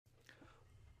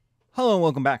Hello and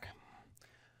welcome back.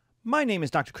 My name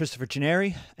is Dr. Christopher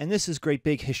Gennari, and this is Great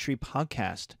Big History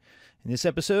Podcast. In this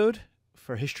episode,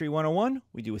 for History 101,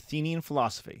 we do Athenian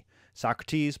philosophy,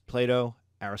 Socrates, Plato,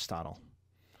 Aristotle.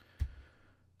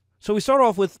 So we start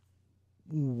off with,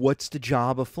 what's the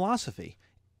job of philosophy?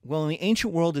 Well, in the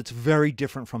ancient world, it's very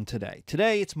different from today.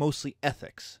 Today, it's mostly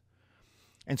ethics.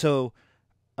 And so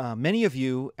many of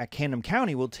you at Camden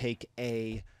County will take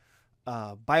a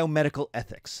biomedical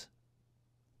ethics.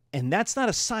 And that's not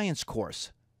a science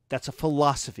course. That's a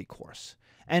philosophy course.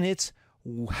 And it's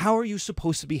how are you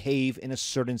supposed to behave in a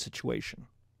certain situation?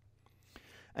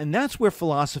 And that's where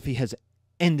philosophy has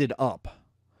ended up.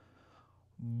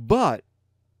 But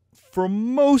for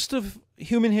most of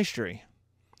human history,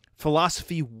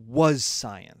 philosophy was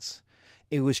science.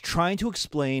 It was trying to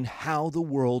explain how the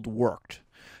world worked.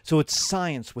 So it's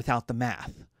science without the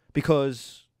math,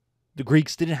 because the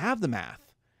Greeks didn't have the math.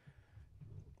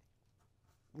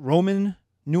 Roman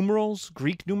numerals,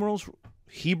 Greek numerals,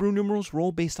 Hebrew numerals were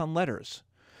all based on letters.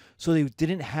 So they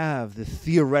didn't have the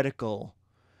theoretical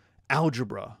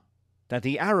algebra that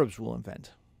the Arabs will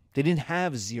invent. They didn't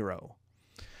have zero.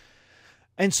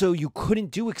 And so you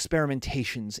couldn't do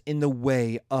experimentations in the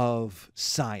way of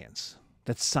science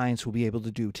that science will be able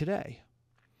to do today.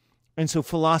 And so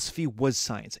philosophy was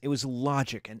science. It was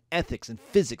logic and ethics and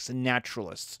physics and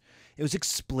naturalists. It was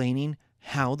explaining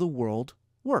how the world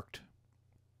worked.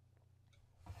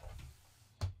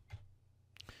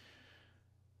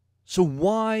 So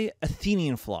why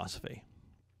Athenian philosophy?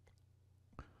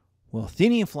 Well,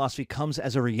 Athenian philosophy comes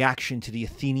as a reaction to the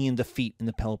Athenian defeat in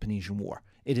the Peloponnesian War.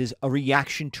 It is a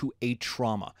reaction to a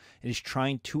trauma. It is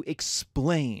trying to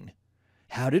explain,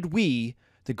 how did we,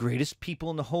 the greatest people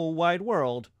in the whole wide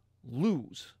world,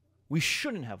 lose? We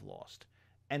shouldn't have lost,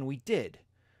 and we did.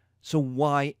 So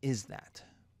why is that?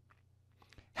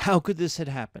 How could this have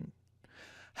happened?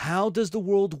 How does the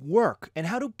world work, and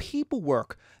how do people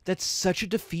work that such a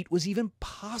defeat was even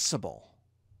possible?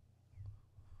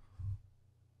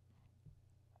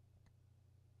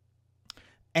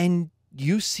 And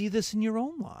you see this in your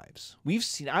own lives. We've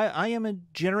seen, I am a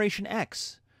Generation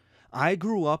X. I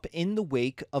grew up in the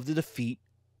wake of the defeat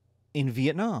in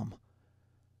Vietnam.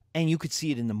 And you could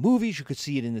see it in the movies, you could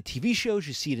see it in the TV shows,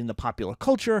 you see it in the popular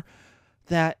culture.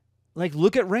 That, like,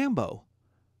 look at Rambo.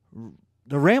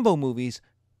 The Rambo movies,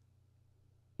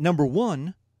 number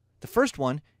one, the first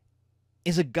one,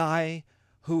 is a guy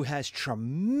who has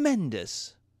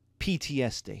tremendous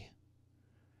PTSD.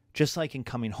 Just like in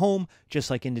Coming Home, just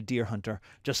like in The Deer Hunter,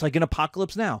 just like in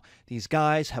Apocalypse Now. These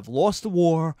guys have lost the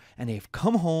war, and they've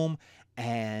come home,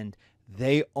 and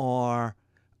they are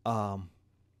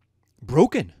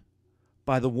broken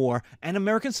by the war, and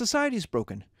American society is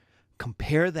broken.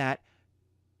 Compare that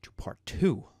to part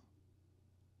 2,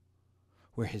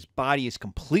 where his body is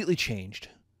completely changed,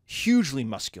 hugely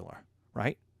muscular,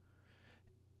 right?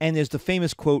 And there's the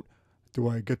famous quote, "Do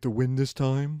I get to win this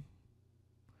time?"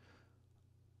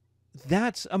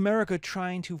 That's America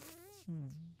trying to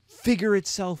figure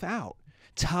itself out.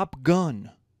 Top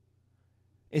Gun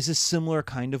is a similar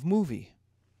kind of movie.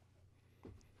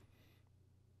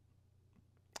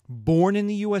 Born in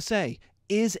the USA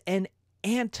is an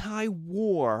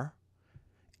anti-war,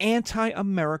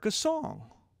 anti-America song.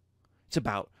 It's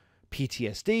about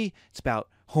PTSD. It's about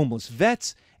homeless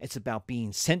vets. It's about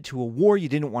being sent to a war you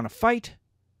didn't want to fight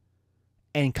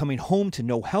and coming home to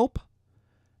no help.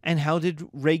 And how did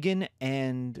Reagan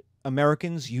and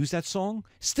Americans use that song?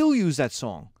 Still use that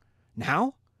song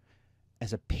now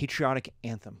as a patriotic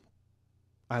anthem.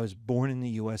 I was born in the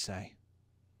USA.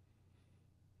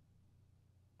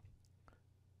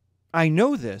 I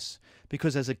know this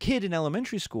because as a kid in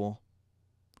elementary school,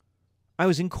 I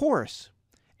was in chorus.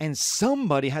 And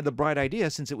somebody had the bright idea,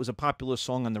 since it was a popular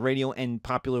song on the radio and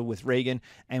popular with Reagan,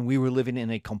 and we were living in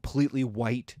a completely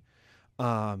white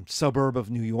suburb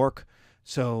of New York.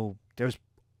 So there's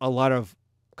a lot of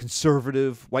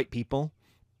conservative white people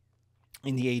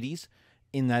in the 80s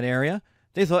in that area.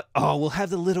 They thought, oh, we'll have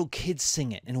the little kids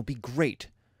sing it, and it'll be great.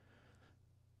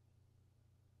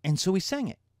 And so we sang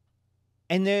it.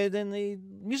 And then the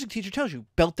music teacher tells you,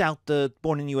 belt out the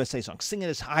Born in the USA song. Sing it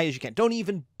as high as you can. Don't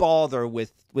even bother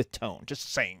with tone.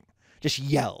 Just sing. Just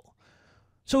yell.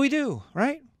 So we do,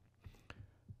 right?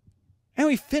 And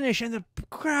we finish, and the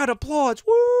crowd applauds.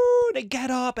 Woo! They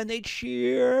get up, and they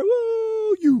cheer.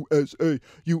 Woo! USA,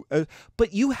 USA.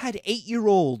 But you had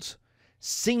 8-year-olds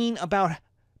singing about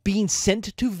being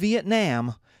sent to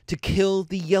Vietnam to kill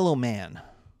the yellow man.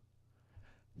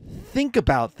 Think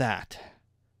about that.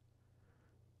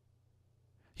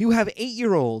 You have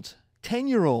 8-year-olds,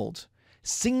 10-year-olds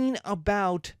singing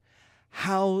about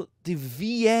how the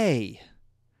VA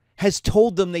has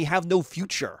told them they have no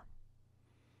future,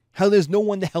 how there's no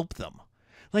one to help them.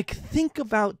 Like, think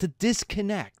about the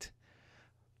disconnect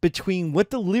between what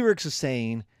the lyrics are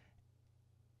saying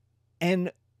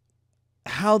and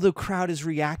how the crowd is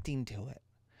reacting to it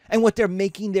and what they're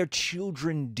making their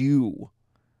children do.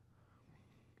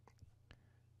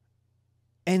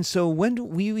 And so when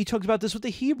we talked about this with the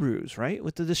Hebrews, right?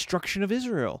 With the destruction of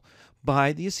Israel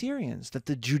by the Assyrians, that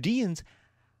the Judeans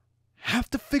have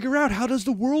to figure out, how does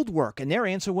the world work? And their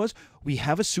answer was, we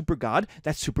have a super god.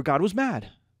 That super god was mad.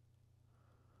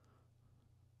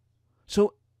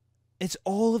 So it's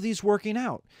all of these working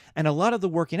out. And a lot of the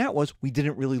working out was, we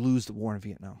didn't really lose the war in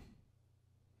Vietnam.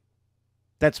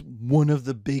 That's one of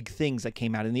the big things that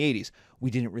came out in the 80s.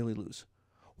 We didn't really lose.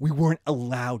 We weren't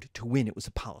allowed to win. It was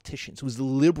the politicians. It was the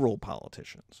liberal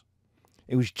politicians.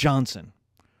 It was Johnson.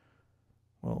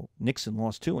 Well, Nixon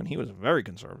lost too, and he was very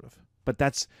conservative. But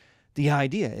that's the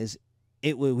idea, is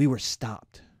we were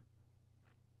stopped.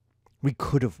 We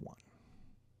could have won.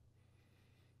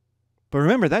 But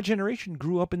remember, that generation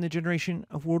grew up in the generation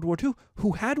of World War II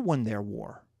who had won their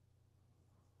war.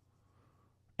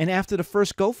 And after the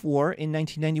first Gulf War in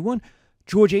 1991,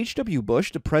 George H.W.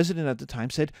 Bush, the president at the time,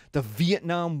 said, the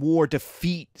Vietnam War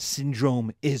defeat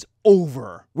syndrome is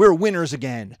over. We're winners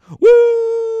again. Woo!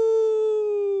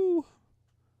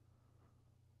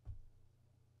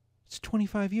 It's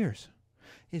 25 years.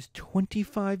 It's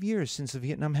 25 years since the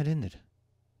Vietnam had ended.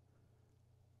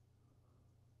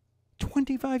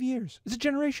 25 years. It's a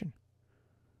generation.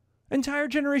 Entire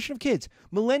generation of kids.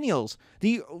 Millennials.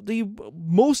 The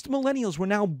most millennials were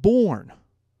now born,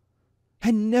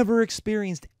 had never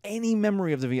experienced any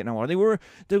memory of the Vietnam War.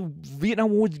 The Vietnam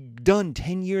War was done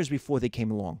 10 years before they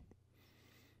came along.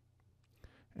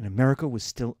 And America was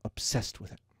still obsessed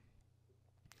with it.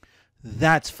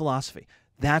 That's philosophy.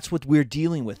 That's what we're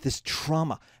dealing with, this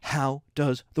trauma. How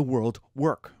does the world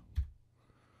work?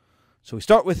 So we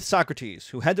start with Socrates,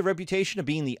 who had the reputation of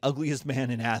being the ugliest man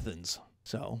in Athens.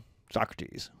 So,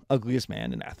 Socrates, ugliest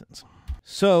man in Athens.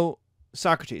 So,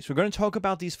 Socrates, we're going to talk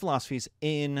about these philosophies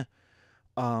in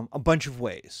a bunch of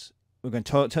ways. We're going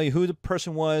to tell you who the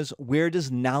person was, where does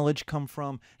knowledge come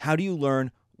from, how do you learn,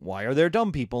 why are there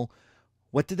dumb people,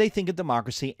 what did they think of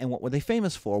democracy, and what were they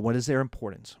famous for, what is their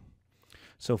importance.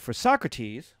 So for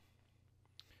Socrates,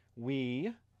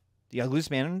 the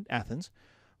ugliest man in Athens,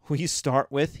 we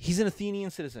start with, he's an Athenian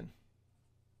citizen.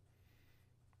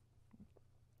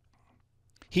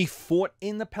 He fought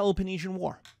in the Peloponnesian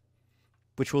War,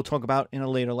 which we'll talk about in a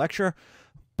later lecture,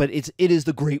 but it is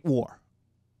the Great War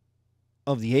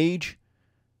of the age,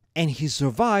 and he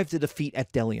survived the defeat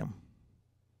at Delium.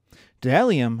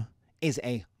 Delium is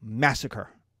a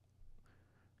massacre.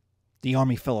 The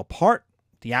army fell apart,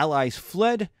 the allies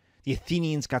fled, the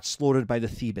Athenians got slaughtered by the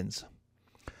Thebans.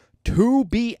 To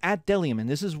be at Delium, and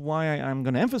this is why I'm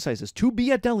going to emphasize this, to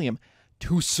be at Delium,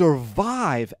 to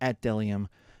survive at Delium,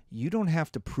 you don't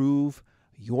have to prove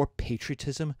your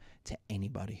patriotism to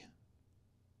anybody.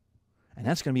 And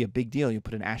that's going to be a big deal. You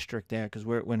put an asterisk there, because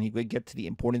when we get to the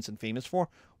importance and famous for,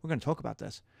 we're going to talk about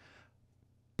this.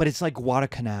 But it's like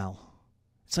Guadalcanal.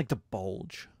 It's like the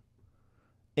Bulge.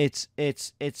 It's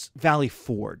Valley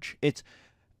Forge.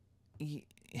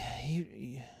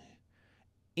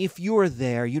 If you're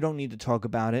there, you don't need to talk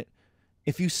about it.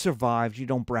 If you survived, you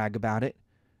don't brag about it.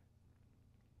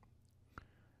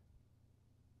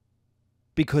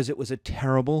 Because it was a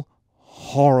terrible,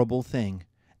 horrible thing,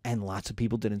 and lots of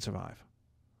people didn't survive.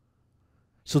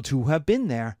 So to have been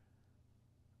there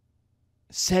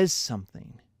says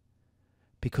something,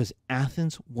 because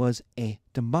Athens was a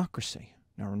democracy.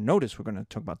 Now notice we're going to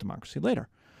talk about democracy later.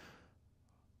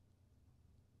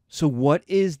 So what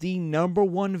is the number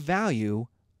one value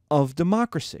of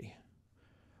democracy,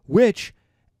 which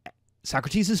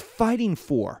Socrates is fighting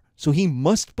for, so he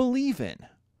must believe in?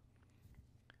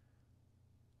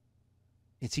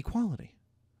 It's equality.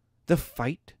 The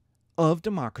fight of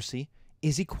democracy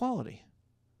is equality.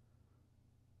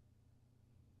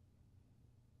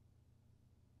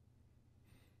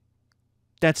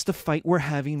 That's the fight we're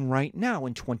having right now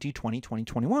in 2020,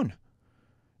 2021,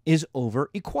 is over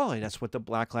equality. That's what the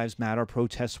Black Lives Matter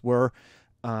protests were.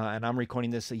 And I'm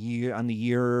recording this on the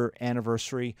year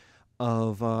anniversary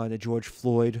of the George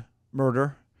Floyd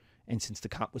murder. And since the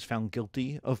cop was found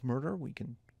guilty of murder, we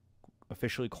can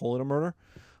officially call it a murder.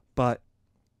 But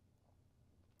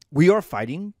we are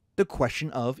fighting the question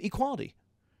of equality.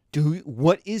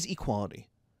 What is equality?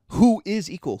 Who is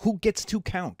equal? Who gets to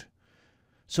count?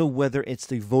 So whether it's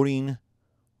the voting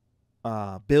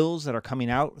bills that are coming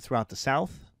out throughout the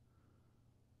South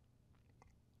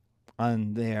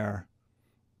on their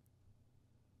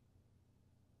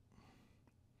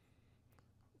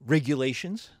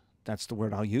regulations, that's the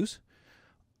word I'll use,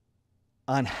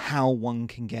 on how one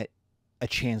can get a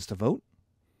chance to vote.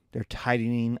 They're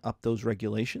tightening up those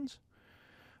regulations.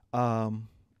 That's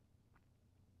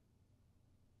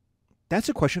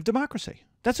a question of democracy.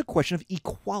 That's a question of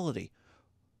equality.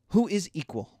 Who is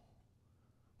equal?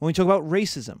 When we talk about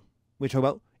racism, we talk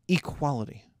about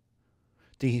equality.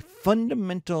 The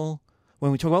fundamental,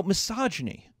 when we talk about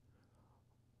misogyny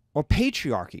or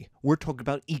patriarchy, we're talking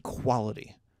about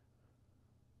equality.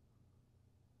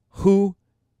 Who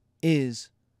is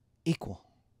equal?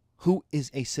 Who is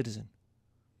a citizen?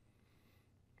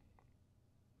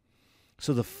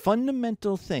 So the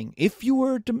fundamental thing, if you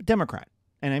were a Democrat,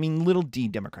 and I mean little d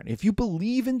Democrat, if you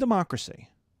believe in democracy,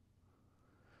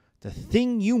 the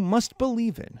thing you must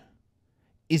believe in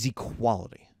is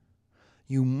equality.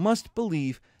 You must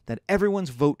believe that everyone's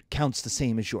vote counts the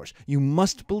same as yours. You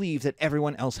must believe that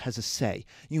everyone else has a say.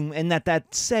 And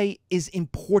that say is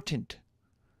important,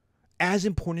 as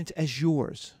important as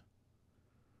yours.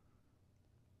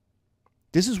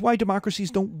 This is why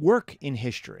democracies don't work in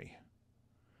history.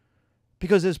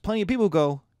 Because there's plenty of people who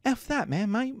go, F that,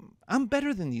 man. I'm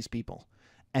better than these people.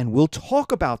 And we'll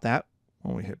talk about that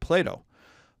when we hit Plato.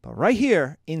 But right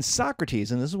here in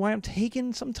Socrates, and this is why I'm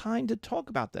taking some time to talk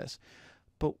about this,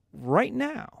 but right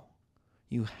now,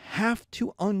 you have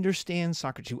to understand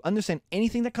Socrates. You understand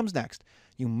anything that comes next.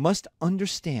 You must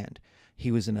understand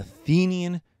he was an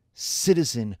Athenian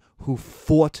citizen who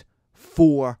fought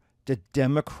for the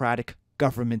democratic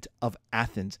government of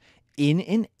Athens in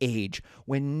an age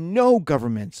when no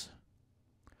governments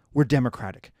were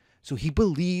democratic. So he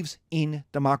believes in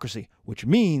democracy, which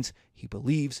means he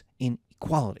believes in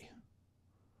equality.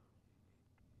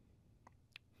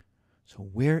 So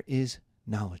where is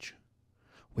knowledge?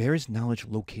 Where is knowledge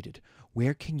located?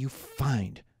 Where can you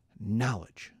find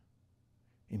knowledge?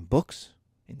 In books?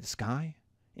 In the sky?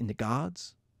 In the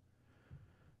gods?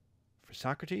 For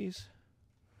Socrates,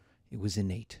 it was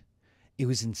innate. It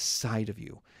was inside of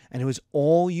you. And it was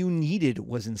all you needed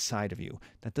was inside of you.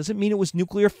 That doesn't mean it was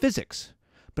nuclear physics,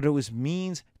 but it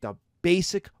means the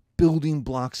basic building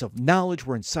blocks of knowledge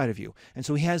were inside of you. And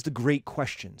so he has the great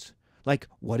questions, like,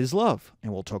 what is love?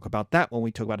 And we'll talk about that when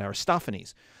we talk about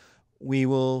Aristophanes.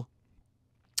 What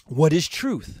is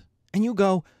truth? And you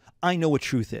go, I know what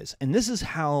truth is. And this is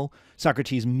how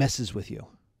Socrates messes with you.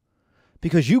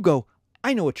 Because you go,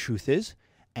 I know what truth is.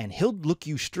 And he'll look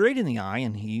you straight in the eye,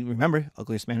 and remember,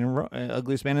 ugliest man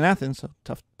in Athens, so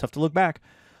tough to look back.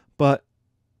 But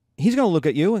he's going to look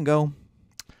at you and go,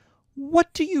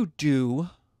 what do you do?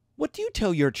 What do you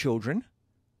tell your children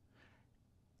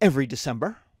every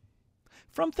December?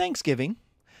 From Thanksgiving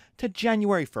to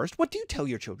January 1st, what do you tell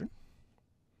your children?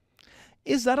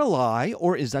 Is that a lie,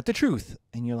 or is that the truth?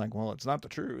 And you're like, well, it's not the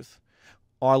truth.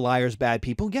 Are liars bad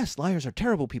people? Yes, liars are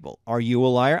terrible people. Are you a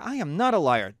liar? I am not a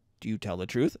liar. Do you tell the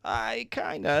truth? I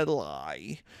kind of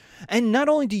lie. And not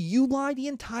only do you lie, the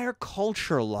entire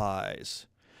culture lies.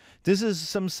 This is,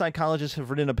 some psychologists have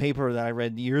written a paper that I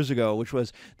read years ago, which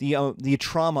was the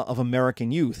trauma of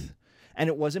American youth. And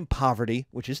it wasn't poverty,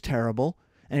 which is terrible.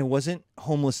 And it wasn't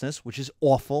homelessness, which is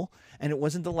awful. And it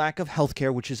wasn't the lack of health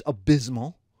care, which is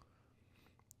abysmal.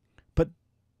 But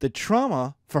the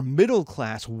trauma for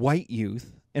middle-class white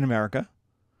youth in America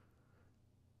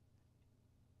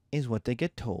is what they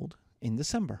get told in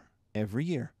December every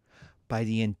year by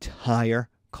the entire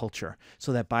culture.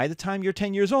 So that by the time you're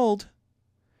 10 years old,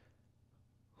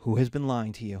 who has been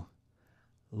lying to you?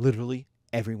 Literally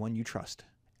everyone you trust.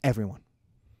 Everyone.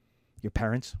 Your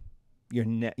parents,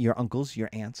 your uncles, your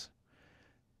aunts.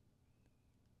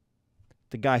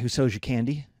 The guy who sells you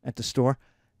candy at the store.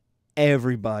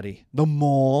 Everybody. The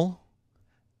mall.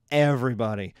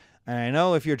 Everybody. And I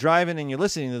know if you're driving and you're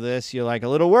listening to this, you're like a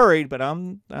little worried, but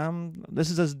this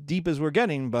is as deep as we're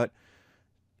getting, but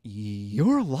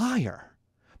you're a liar.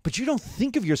 But you don't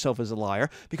think of yourself as a liar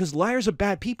because liars are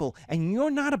bad people, and you're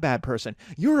not a bad person.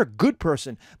 You're a good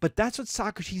person. But that's what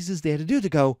Socrates is there to do, to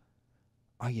go,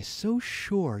 are you so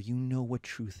sure you know what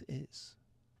truth is?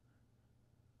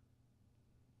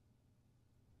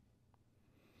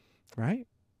 Right?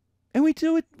 And we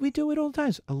do it all the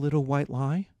time. A little white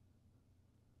lie.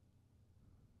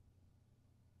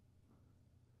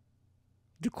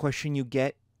 The question you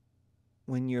get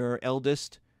when your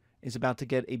eldest is about to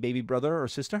get a baby brother or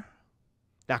sister?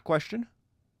 That question?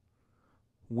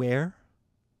 Where?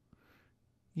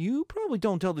 You probably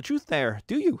don't tell the truth there,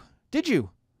 do you? Did you?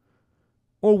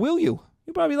 Or will you?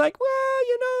 You're probably like,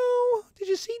 well, did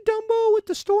you see Dumbo with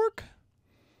the stork?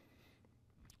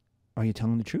 Are you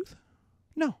telling the truth?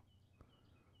 No.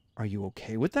 Are you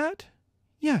okay with that?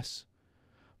 Yes.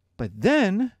 But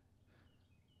then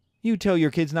You tell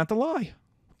your kids not to lie.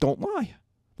 Don't lie.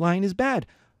 Lying is bad.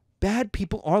 Bad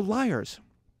people are liars.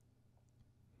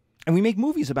 And we make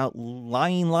movies about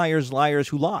lying liars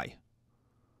who lie.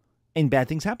 And bad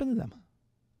things happen to them.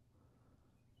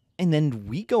 And then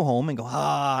we go home and go,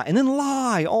 and then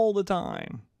lie all the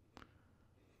time.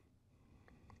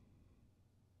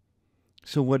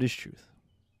 So what is truth?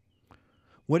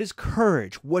 What is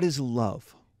courage? What is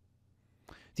love?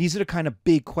 These are the kind of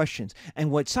big questions. And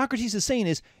what Socrates is saying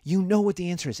is, you know what the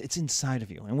answer is. It's inside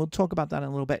of you. And we'll talk about that in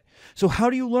a little bit. So how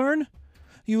do you learn?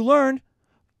 You learn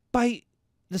by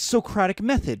the Socratic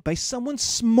method, by someone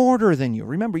smarter than you.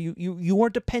 Remember, you are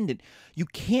dependent. You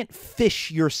can't fish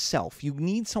yourself. You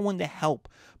need someone to help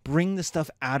bring the stuff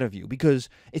out of you because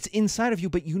it's inside of you,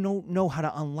 but you don't know how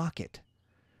to unlock it.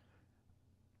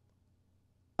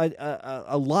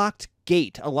 A locked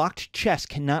gate, a locked chest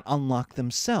cannot unlock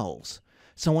themselves.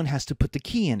 Someone has to put the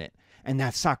key in it, and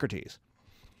that's Socrates.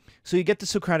 So you get the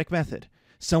Socratic method.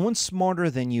 Someone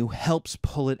smarter than you helps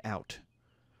pull it out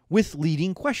with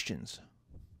leading questions.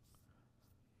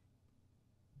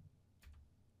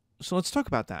 So let's talk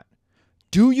about that.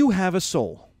 Do you have a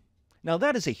soul? Now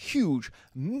that is a huge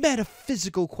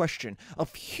metaphysical question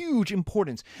of huge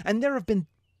importance, and there have been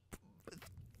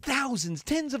thousands,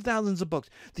 tens of thousands of books.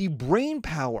 The brain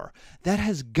power that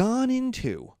has gone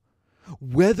into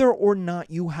whether or not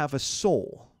you have a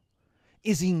soul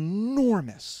is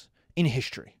enormous in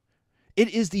history. It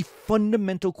is the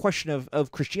fundamental question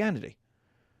of Christianity.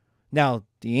 Now,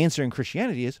 the answer in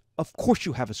Christianity is, of course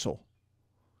you have a soul.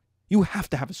 You have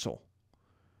to have a soul.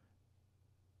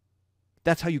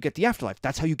 That's how you get the afterlife.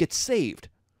 That's how you get saved.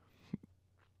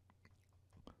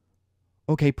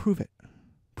 Okay, prove it.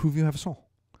 Prove you have a soul.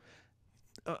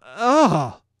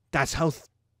 That's how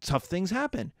tough things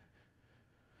happen.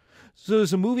 So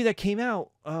there's a movie that came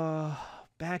out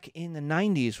back in the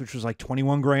 90s, which was like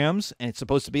 21 grams. And it's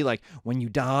supposed to be like when you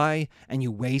die and you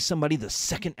weigh somebody the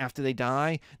second after they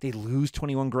die, they lose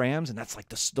 21 grams. And that's like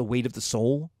the weight of the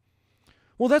soul.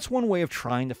 Well, that's one way of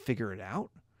trying to figure it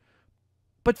out.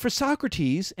 But for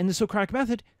Socrates and the Socratic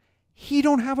method, he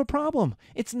don't have a problem.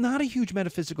 It's not a huge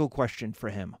metaphysical question for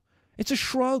him. It's a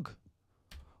shrug.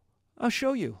 I'll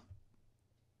show you.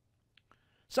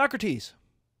 Socrates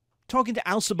talking to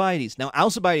Alcibiades. Now,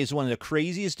 Alcibiades is one of the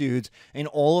craziest dudes in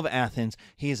all of Athens.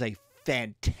 He is a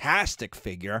fantastic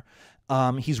figure.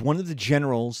 He's one of the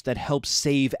generals that helped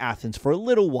save Athens for a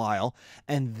little while,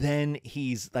 and then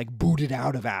he's like booted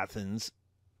out of Athens.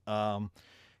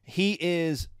 He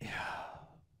is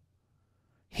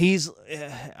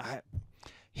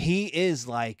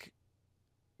like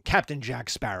Captain Jack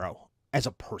Sparrow as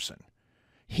a person.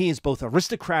 He is both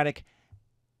aristocratic,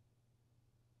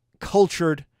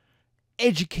 cultured,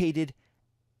 educated,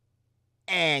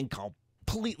 and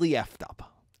completely effed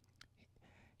up.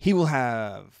 He will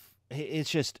have, it's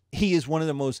just, he is one of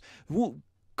the most,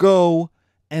 go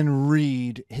and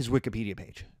read his Wikipedia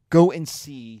page. Go and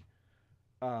see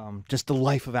just the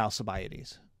life of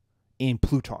Alcibiades in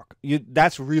Plutarch.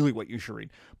 That's really what you should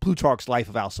read. Plutarch's Life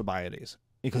of Alcibiades,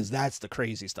 because that's the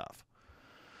crazy stuff.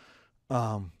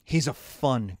 He's a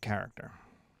fun character.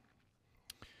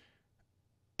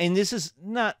 And this is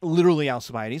not literally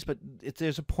Alcibiades, but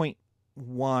there's a point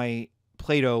why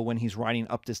Plato, when he's writing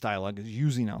up this dialogue, is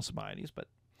using Alcibiades, but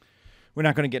we're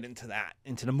not going to get into that,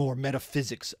 into the more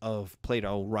metaphysics of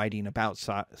Plato writing about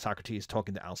Socrates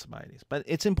talking to Alcibiades. But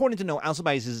it's important to know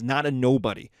Alcibiades is not a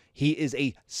nobody. He is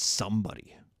a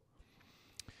somebody.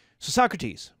 So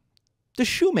Socrates, the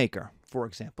shoemaker, for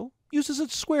example, uses a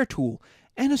square tool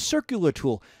and a circular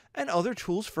tool and other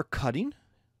tools for cutting.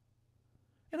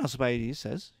 And Alcibiades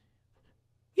says,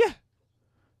 yeah,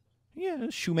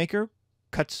 a shoemaker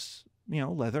cuts,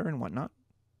 leather and whatnot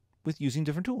with using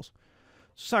different tools.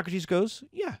 Socrates goes,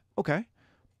 yeah, okay.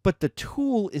 But the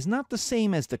tool is not the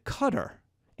same as the cutter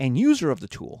and user of the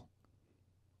tool.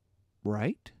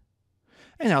 Right?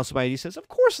 And Alcibiades says, of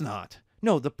course not.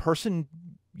 No, the person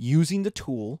using the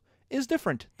tool is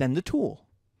different than the tool.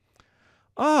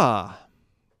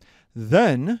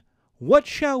 Then what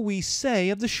shall we say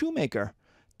of the shoemaker?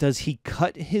 Does he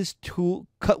cut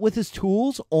with his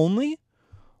tools only?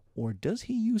 Or does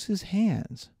he use his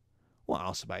hands? Well,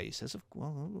 Alcibiades says,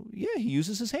 well, yeah, he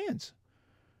uses his hands.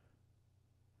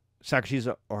 Socrates,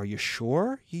 are you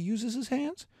sure he uses his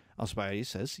hands? Alcibiades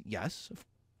says, yes.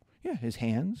 Yeah, his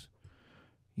hands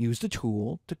use the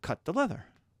tool to cut the leather.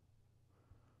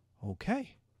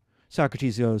 Okay.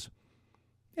 Socrates goes,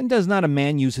 and does not a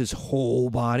man use his whole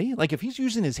body? Like if he's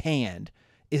using his hand,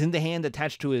 isn't the hand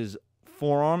attached to his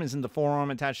forearm? Isn't the forearm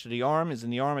attached to the arm? Isn't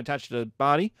the arm attached to the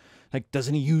body? Like,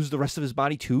 doesn't he use the rest of his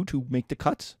body too to make the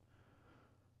cuts?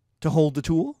 To hold the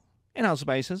tool? And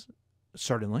Alcibiades says,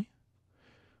 certainly.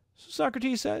 So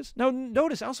Socrates says, no,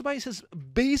 notice Alcibiades has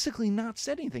basically not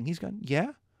said anything. He's gone,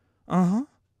 yeah,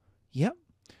 yep.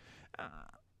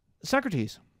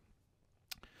 Socrates,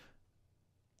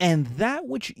 and that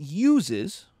which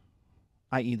uses,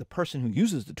 i.e. the person who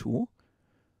uses the tool,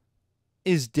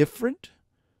 is different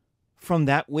from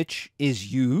that which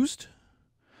is used.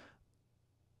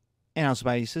 And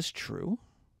Alcibiades says, true.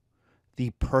 The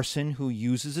person who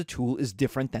uses a tool is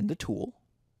different than the tool.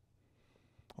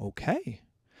 Okay.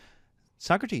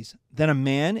 Socrates, then a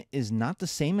man is not the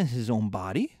same as his own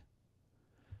body?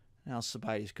 And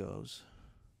Alcibiades goes,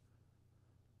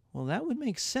 well, that would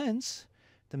make sense.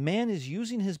 The man is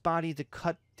using his body to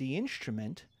cut the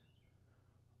instrument,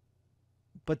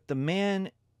 but the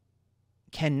man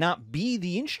cannot be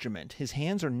the instrument. His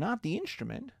hands are not the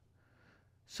instrument.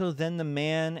 So then the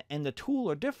man and the tool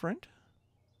are different.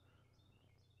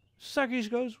 Socrates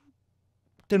goes,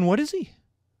 then what is he?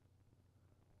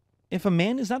 If a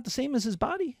man is not the same as his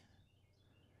body,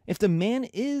 if the man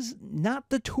is not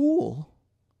the tool,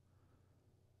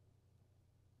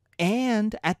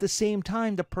 and at the same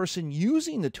time the person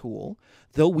using the tool,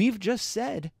 though we've just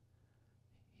said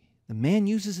the man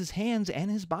uses his hands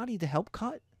and his body to help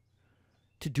cut,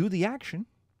 to do the action,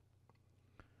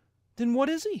 then what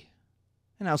is he?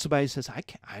 And Alcibiades says,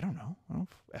 I don't know. I don't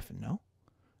effing know.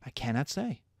 I cannot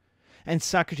say. And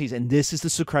Socrates, and this is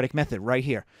the Socratic method right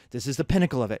here. This is the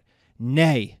pinnacle of it.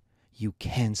 Nay, you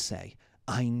can say,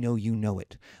 I know you know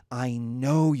it. I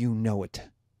know you know it.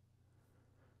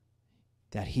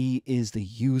 That he is the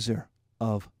user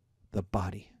of the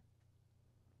body.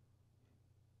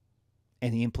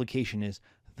 And the implication is,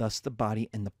 thus the body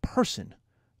and the person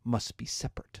must be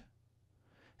separate.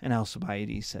 And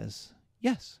Alcibiades says,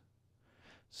 yes.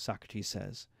 Socrates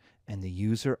says, and the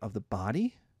user of the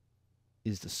body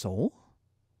is the soul?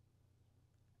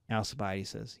 Alcibiades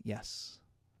says, yes,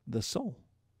 the soul.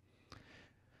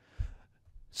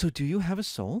 So do you have a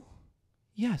soul?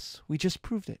 Yes, we just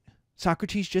proved it.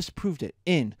 Socrates just proved it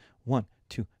in 1,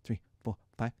 2, 3, 4,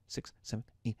 5, 6, 7,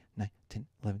 8, 9, 10,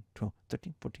 11, 12,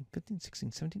 13, 14, 15,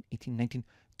 16, 17, 18, 19,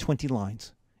 20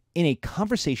 lines. In a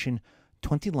conversation,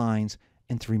 20 lines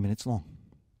and 3 minutes long.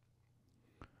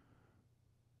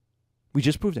 We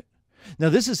just proved it. Now,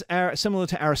 this is similar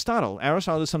to Aristotle.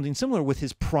 Aristotle does something similar with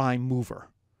his prime mover,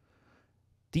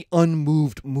 the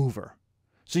unmoved mover.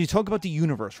 So you talk about the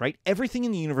universe, right? Everything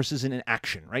in the universe is in an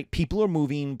action, right? People are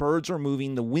moving, birds are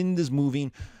moving, the wind is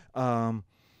moving, the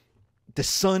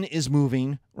sun is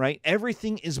moving, right?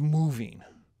 Everything is moving.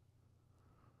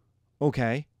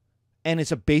 Okay? And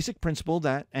it's a basic principle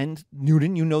that, and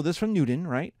Newton, you know this from Newton,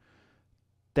 right?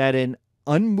 That an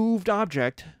unmoved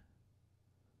object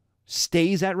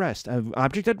stays at rest. An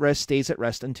object at rest stays at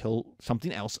rest until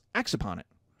something else acts upon it,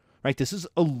 right? This is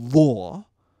a law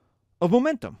of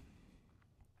momentum.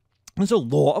 It's a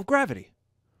law of gravity,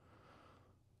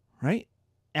 right?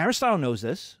 Aristotle knows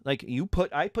this. Like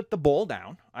I put the ball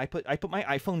down. I put my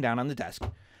iPhone down on the desk,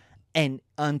 and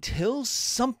until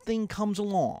something comes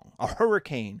along, a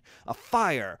hurricane, a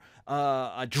fire,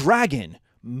 a dragon,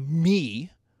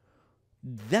 me,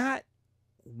 that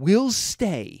will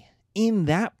stay in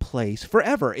that place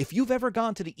forever. If you've ever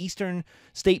gone to the Eastern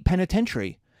State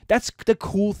Penitentiary, that's the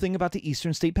cool thing about the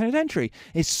Eastern State Penitentiary,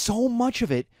 is so much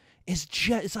of it is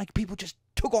just, it's like people just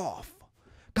took off,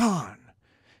 gone.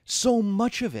 So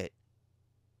much of it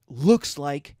looks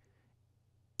like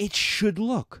it should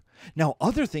look. Now,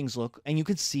 other things look, and you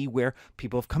can see where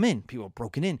people have come in, people have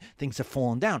broken in, things have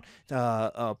fallen down,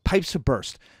 pipes have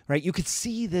burst, right? You could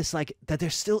see this, like, that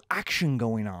there's still action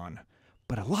going on,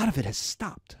 but a lot of it has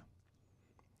stopped.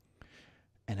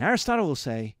 And Aristotle will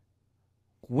say,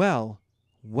 well,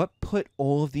 what put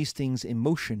all of these things in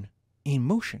motion? In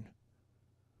motion.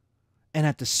 And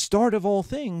at the start of all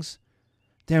things,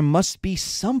 there must be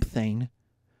something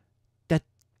that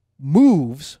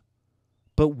moves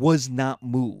but was not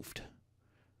moved.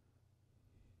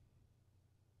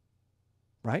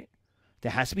 Right?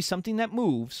 There has to be something that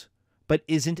moves but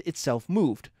isn't itself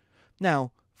moved.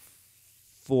 Now,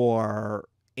 for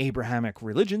Abrahamic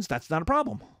religions, that's not a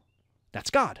problem. That's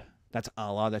God. That's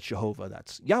Allah, that's Jehovah,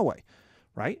 that's Yahweh.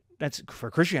 Right? That's for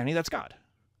Christianity, that's God.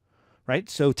 Right?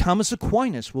 So Thomas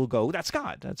Aquinas will go, that's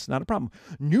God. That's not a problem.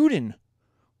 Newton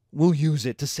will use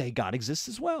it to say God exists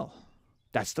as well.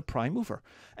 That's the prime mover.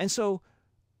 And so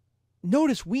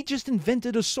notice we just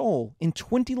invented a soul in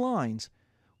 20 lines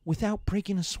without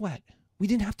breaking a sweat. We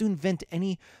didn't have to invent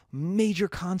any major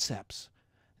concepts.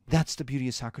 That's the beauty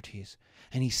of Socrates.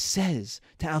 And he says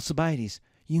to Alcibiades,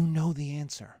 you know the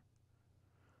answer.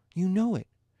 You know it.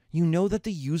 You know that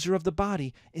the user of the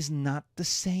body is not the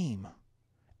same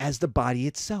as the body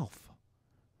itself.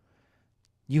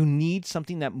 You need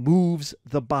something that moves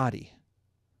the body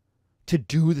to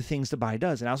do the things the body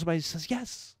does. And Alcibiades says,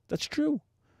 yes, that's true.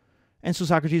 And so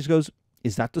Socrates goes,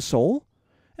 is that the soul?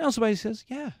 And Alcibiades says,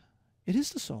 yeah, it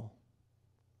is the soul.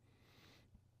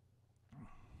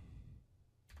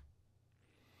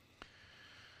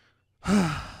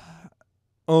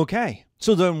 Okay,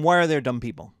 so then why are there dumb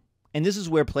people? And this is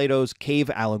where Plato's cave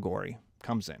allegory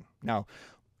comes in. Now,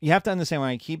 you have to understand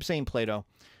when I keep saying Plato,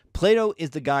 Plato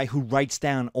is the guy who writes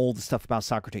down all the stuff about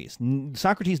Socrates.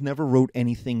 Socrates never wrote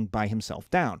anything by himself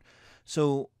down.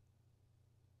 So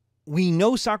we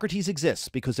know Socrates exists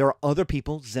because there are other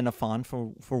people, Xenophon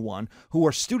for one, who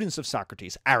are students of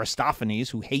Socrates,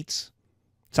 Aristophanes, who hates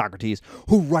Socrates,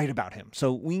 who write about him.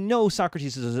 So we know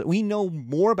we know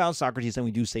more about Socrates than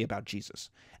we do say about Jesus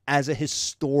as a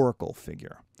historical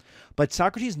figure. But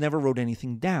Socrates never wrote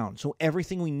anything down. So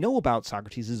everything we know about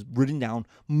Socrates is written down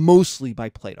mostly by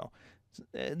Plato.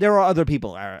 There are other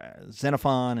people,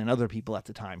 Xenophon and other people at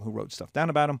the time who wrote stuff down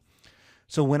about him.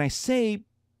 So when I say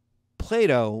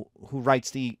Plato, who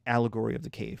writes the allegory of the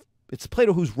cave, it's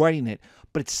Plato who's writing it,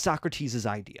 but it's Socrates'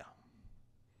 idea.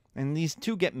 And these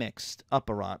two get mixed up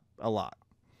a lot.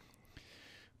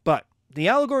 But the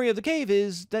allegory of the cave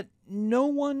is that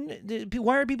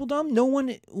why are people dumb? No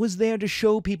one was there to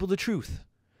show people the truth.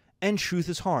 And truth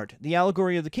is hard. The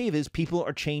allegory of the cave is people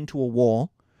are chained to a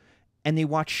wall and they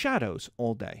watch shadows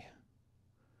all day.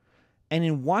 And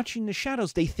in watching the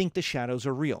shadows, they think the shadows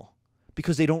are real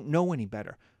because they don't know any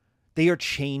better. They are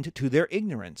chained to their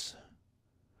ignorance.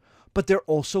 But they're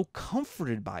also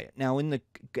comforted by it. Now, in the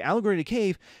allegory of the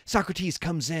cave, Socrates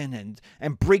comes in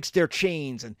and breaks their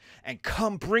chains and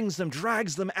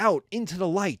drags them out into the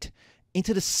light,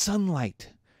 into the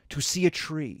sunlight, to see a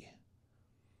tree.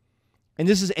 And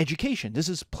this is education. This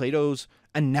is Plato's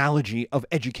analogy of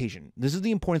education. This is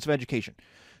the importance of education.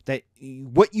 That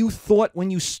what you thought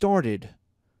when you started,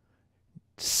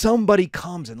 somebody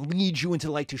comes and leads you into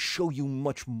the light to show you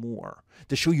much more,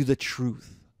 to show you the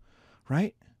truth,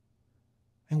 right?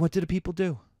 And what did the people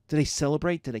do? Did they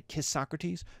celebrate? Did they kiss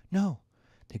Socrates? No.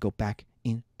 They go back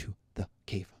into the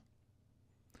cave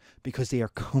because they are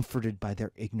comforted by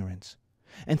their ignorance.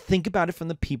 And think about it from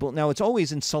the people. Now, it's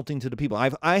always insulting to the people.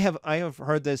 I have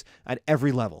heard this at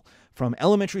every level, from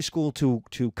elementary school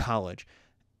to college.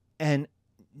 And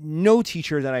no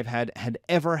teacher that I've had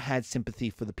ever had sympathy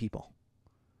for the people,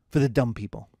 for the dumb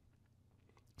people.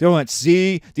 They went,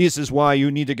 see, this is why you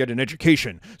need to get an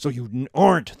education, so you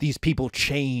aren't these people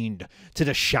chained to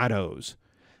the shadows.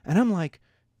 And I'm like,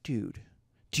 dude,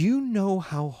 do you know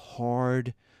how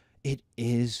hard it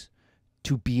is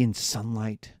to be in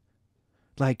sunlight?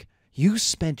 Like, you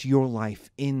spent your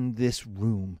life in this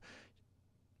room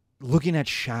looking at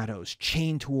shadows,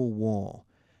 chained to a wall,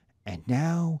 and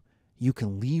now you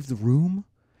can leave the room,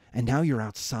 and now you're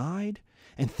outside.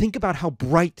 And think about how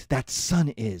bright that sun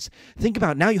is. Think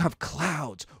about now you have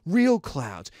clouds, real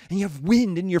clouds, and you have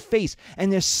wind in your face,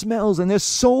 and there's smells, and there's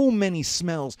so many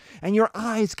smells, and your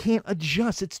eyes can't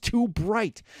adjust. It's too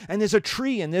bright. And there's a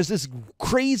tree, and there's this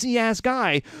crazy-ass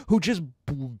guy who just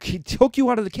took you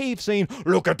out of the cave saying,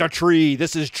 look at the tree,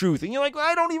 this is truth. And you're like,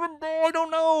 I don't even know, I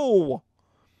don't know.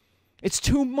 It's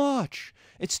too much.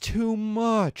 It's too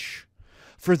much.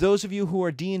 For those of you who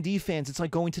are D&D fans, it's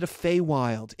like going to the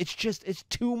Feywild. It's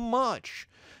too much.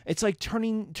 It's like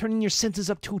turning your senses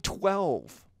up to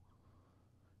 12.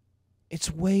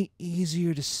 It's way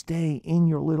easier to stay in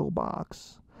your little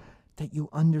box that you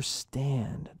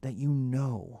understand, that you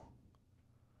know.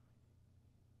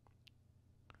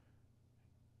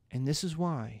 And this is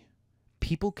why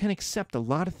people can accept a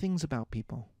lot of things about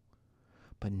people,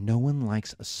 but no one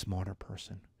likes a smarter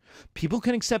person. People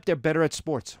can accept they're better at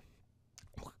sports.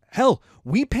 Hell,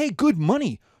 we pay good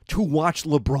money to watch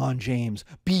LeBron James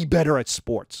be better at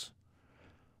sports.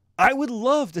 I would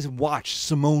love to watch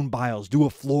Simone Biles do a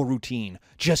floor routine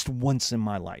just once in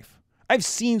my life. I've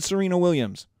seen Serena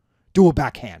Williams do a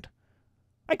backhand.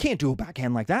 I can't do a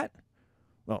backhand like that.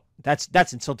 Well, that's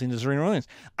insulting to Serena Williams.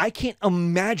 I can't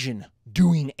imagine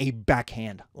doing a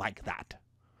backhand like that.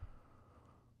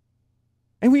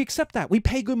 And we accept that. We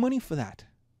pay good money for that.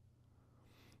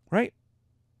 Right?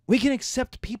 We can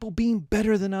accept people being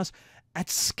better than us at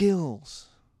skills.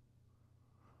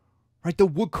 Right? The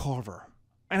wood carver.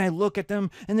 And I look at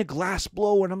them and the glass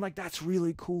blower and I'm like, that's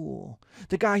really cool.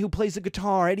 The guy who plays the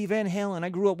guitar, Eddie Van Halen. I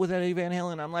grew up with Eddie Van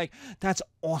Halen. I'm like, that's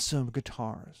awesome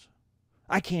guitars.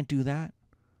 I can't do that.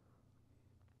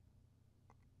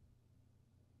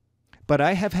 But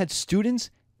I have had students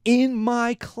in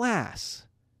my class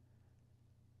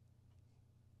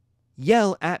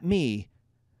yell at me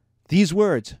these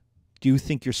words, Do you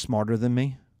think you're smarter than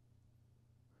me?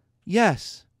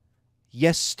 Yes.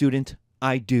 Yes, student,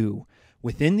 I do.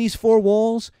 Within these four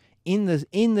walls, in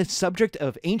the subject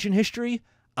of ancient history,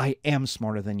 I am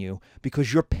smarter than you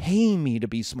because you're paying me to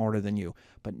be smarter than you.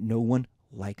 But no one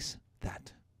likes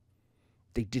that.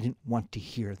 They didn't want to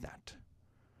hear that.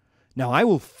 Now, I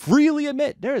will freely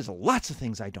admit there is lots of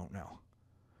things I don't know.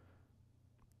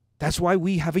 That's why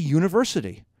we have a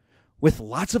university with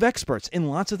lots of experts in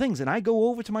lots of things. And I go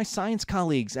over to my science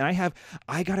colleagues and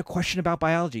I got a question about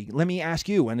biology. Let me ask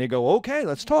you. And they go, okay,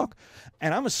 let's talk.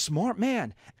 And I'm a smart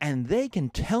man. And they can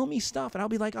tell me stuff. And I'll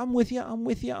be like, I'm with you. I'm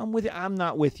with you. I'm with you. I'm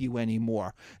not with you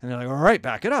anymore. And they're like, all right,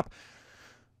 back it up.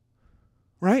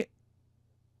 Right?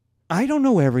 I don't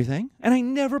know everything. And I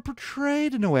never portray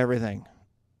to know everything.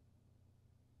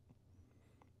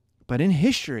 But in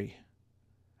history,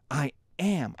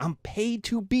 I'm paid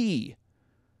to be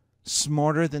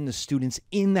smarter than the students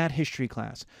in that history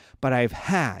class. But I've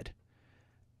had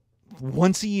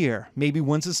once a year, maybe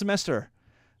once a semester,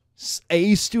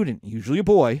 a student, usually a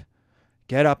boy,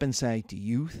 get up and say, do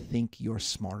you think you're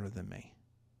smarter than me?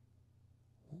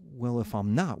 Well, if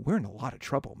I'm not, we're in a lot of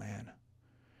trouble, man.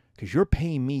 Because you're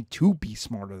paying me to be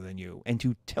smarter than you and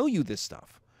to tell you this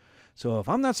stuff. So if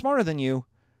I'm not smarter than you,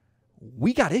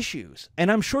 we got issues.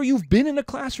 And I'm sure you've been in a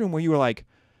classroom where you were like,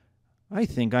 I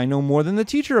think I know more than the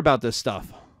teacher about this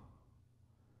stuff.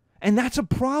 And that's a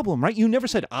problem, right? You never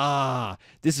said,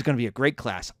 this is going to be a great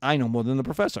class. I know more than the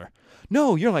professor.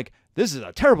 No, you're like, this is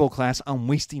a terrible class. I'm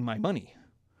wasting my money.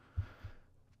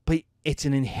 But it's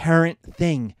an inherent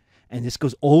thing. And this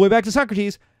goes all the way back to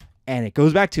Socrates. And it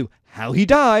goes back to how he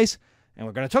dies. And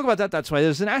we're going to talk about that. That's why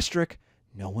there's an asterisk.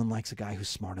 No one likes a guy who's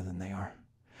smarter than they are.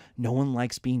 No one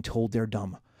likes being told they're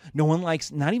dumb. No one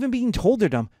likes not even being told they're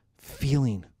dumb,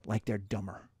 feeling like they're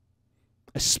dumber.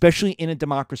 Especially in a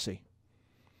democracy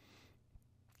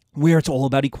where it's all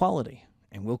about equality.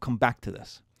 And we'll come back to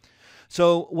this.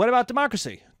 So what about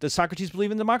democracy? Does Socrates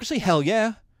believe in democracy? Hell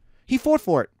yeah. He fought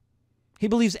for it. He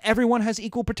believes everyone has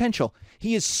equal potential.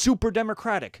 He is super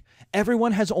democratic.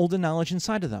 Everyone has all the knowledge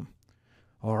inside of them.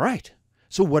 All right.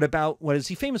 So what is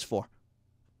he famous for?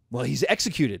 Well, he's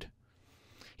executed.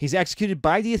 He's executed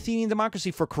by the Athenian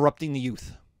democracy for corrupting the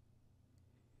youth.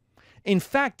 In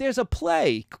fact, there's a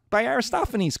play by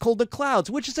Aristophanes called The Clouds,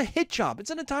 which is a hit job.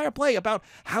 It's an entire play about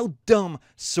how dumb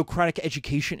Socratic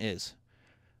education is.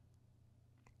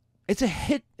 It's a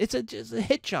hit. It's a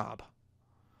hit job.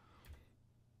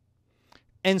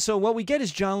 And so what we get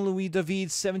is John Louis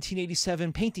David's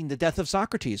 1787 painting, The Death of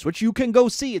Socrates, which you can go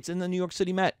see. It's in the New York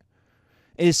City Met.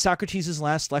 It is Socrates'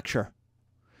 last lecture.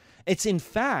 It's in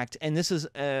fact, and this is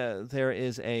there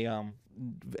is a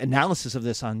analysis of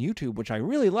this on YouTube, which I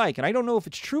really like, and I don't know if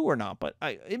it's true or not, but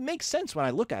it makes sense when I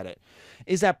look at it,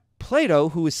 is that Plato,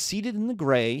 who is seated in the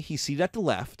gray, he's seated at the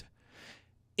left,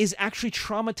 is actually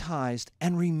traumatized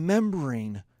and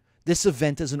remembering this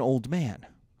event as an old man.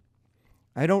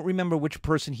 I don't remember which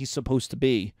person he's supposed to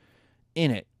be in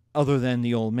it, other than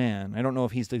the old man. I don't know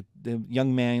if he's the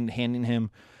young man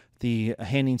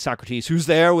handing Socrates, who's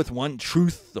there with one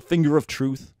truth, the finger of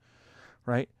truth,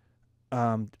 right?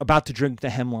 About to drink the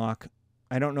hemlock.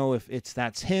 I don't know if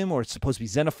that's him or it's supposed to be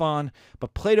Xenophon,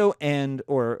 but Plato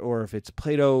or if it's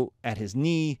Plato at his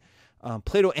knee.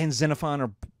 Plato and Xenophon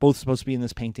are both supposed to be in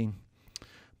this painting.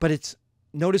 But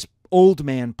notice old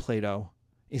man Plato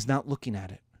is not looking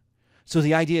at it. So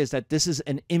the idea is that this is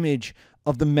an image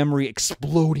of the memory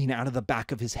exploding out of the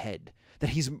back of his head,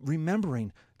 that he's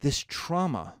remembering this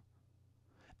trauma.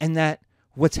 And that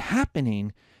what's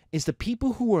happening is the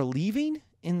people who are leaving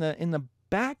in the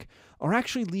back are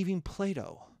actually leaving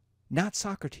Plato, not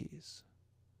Socrates.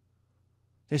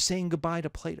 They're saying goodbye to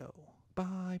Plato.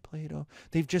 Bye, Plato.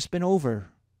 They've just been over.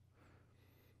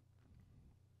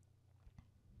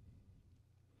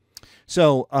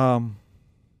 So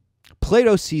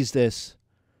Plato sees this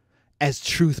as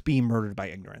truth being murdered by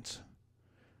ignorance.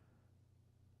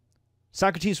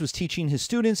 Socrates was teaching his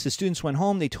students. His students went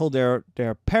home. They told their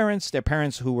parents. Their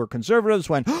parents who were conservatives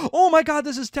went, oh my God,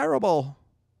 this is terrible.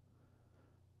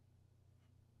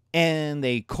 And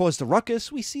they caused a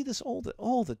ruckus. We see this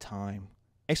all the time,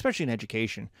 especially in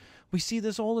education. We see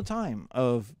this all the time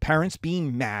of parents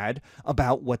being mad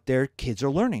about what their kids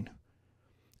are learning.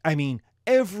 I mean,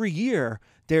 every year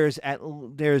there's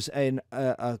an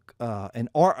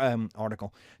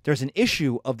article. There's an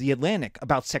issue of The Atlantic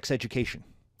about sex education.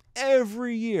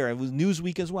 Every year. It was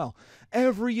Newsweek as well.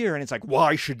 Every year. And it's like,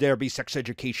 why should there be sex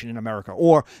education in America?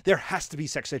 Or there has to be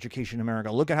sex education in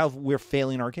America. Look at how we're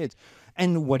failing our kids.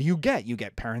 And what do you get? You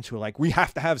get parents who are like, we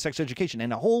have to have sex education.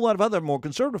 And a whole lot of other more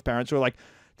conservative parents who are like,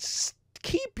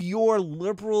 keep your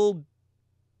liberal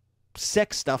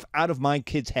sex stuff out of my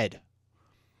kid's head.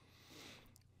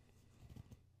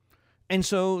 And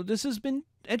so this has been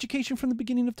education from the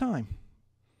beginning of time.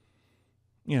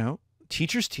 You know,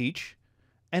 teachers teach,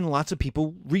 and lots of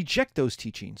people reject those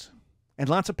teachings. And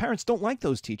lots of parents don't like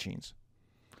those teachings.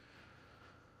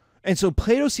 And so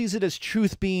Plato sees it as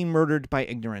truth being murdered by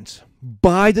ignorance,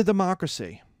 by the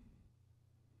democracy,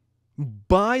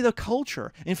 by the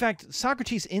culture. In fact,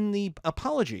 Socrates in the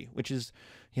Apology, which is,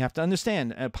 you have to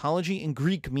understand, apology in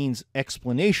Greek means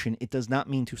explanation. It does not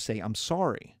mean to say, I'm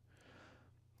sorry.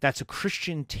 That's a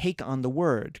Christian take on the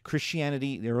word.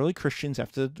 Christianity, the early Christians,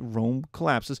 after Rome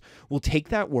collapses, will take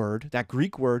that word, that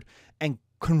Greek word, and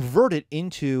convert it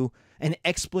into an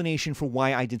explanation for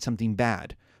why I did something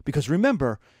bad. Because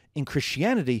remember, in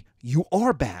Christianity, you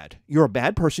are bad. You're a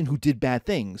bad person who did bad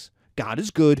things. God is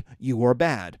good, you are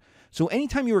bad. So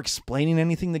anytime you're explaining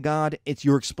anything to God,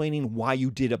 you're explaining why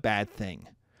you did a bad thing.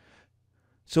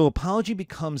 So apology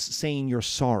becomes saying you're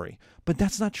sorry. But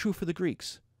that's not true for the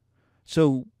Greeks.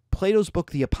 So Plato's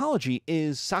book, The Apology,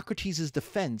 is Socrates'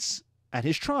 defense at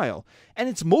his trial. And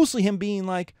it's mostly him being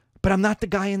like, but I'm not the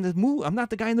guy in the movie. I'm not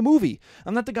the guy in the movie.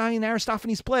 I'm not the guy in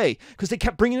Aristophanes' play. Because they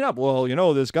kept bringing it up. Well, you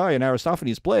know, this guy in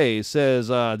Aristophanes' play says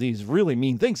these really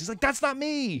mean things. He's like, that's not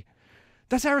me.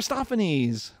 That's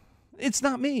Aristophanes. It's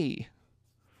not me.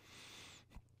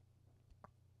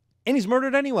 And he's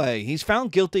murdered anyway. He's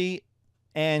found guilty,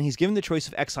 and he's given the choice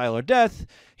of exile or death.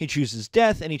 He chooses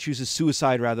death, and he chooses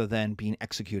suicide rather than being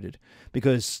executed.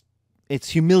 Because it's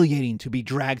humiliating to be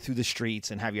dragged through the streets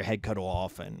and have your head cut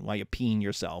off and while you're peeing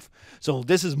yourself. So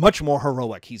this is much more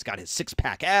heroic. He's got his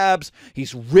six-pack abs.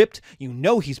 He's ripped. You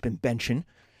know he's been benching.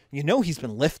 You know he's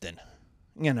been lifting.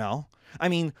 You know. I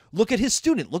mean, look at his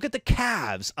student. Look at the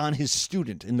calves on his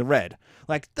student in the red.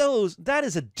 Like those, that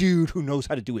is a dude who knows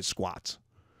how to do his squats.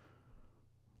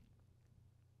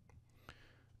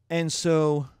 And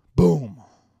so, boom.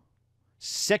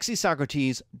 Sexy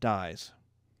Socrates dies.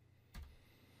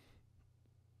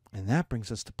 And that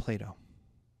brings us to Plato.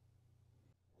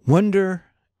 Wonder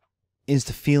is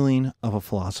the feeling of a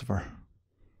philosopher.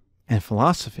 And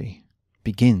philosophy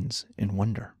begins in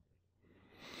wonder.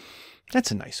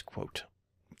 That's a nice quote.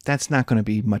 That's not going to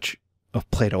be much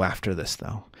of Plato after this,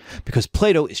 though, because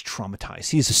Plato is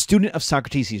traumatized. He is a student of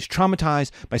Socrates. He is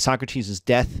traumatized by Socrates'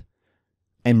 death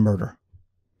and murder.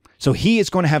 So he is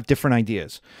going to have different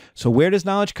ideas. So where does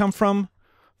knowledge come from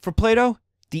for Plato?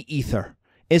 The ether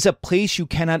is a place you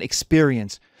cannot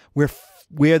experience,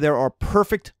 where there are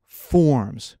perfect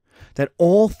forms, that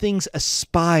all things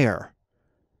aspire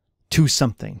to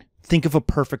something. Think of a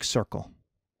perfect circle.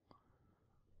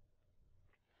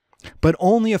 But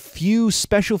only a few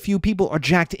people are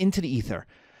jacked into the ether,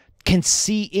 can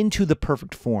see into the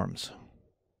perfect forms.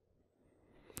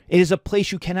 It is a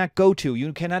place you cannot go to,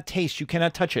 you cannot taste, you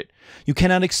cannot touch it, you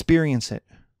cannot experience it.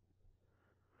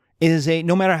 It is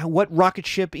no matter what rocket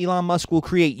ship Elon Musk will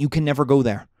create, you can never go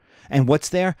there. And what's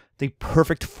there? The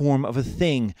perfect form of a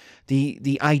thing,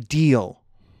 the ideal,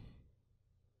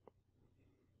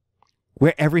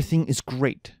 where everything is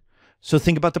great. So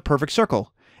think about the perfect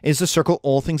circle. Is the circle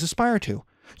all things aspire to?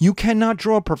 You cannot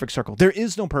draw a perfect circle. There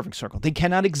is no perfect circle. They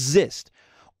cannot exist.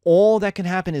 All that can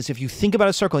happen is if you think about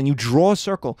a circle and you draw a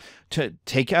circle, to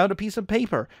take out a piece of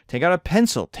paper, take out a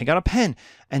pencil, take out a pen,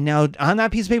 and now on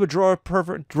that piece of paper,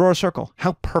 draw a circle.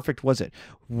 How perfect was it?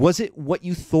 Was it what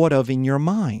you thought of in your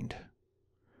mind?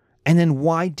 And then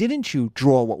why didn't you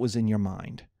draw what was in your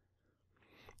mind?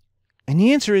 And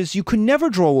the answer is you could never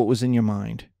draw what was in your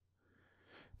mind.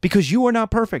 Because you are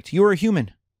not perfect. You are a human.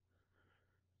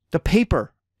 The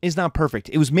paper is not perfect.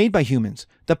 It was made by humans.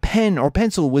 The pen or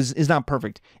pencil is not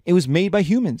perfect. It was made by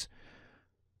humans.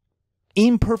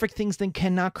 Imperfect things then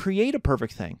cannot create a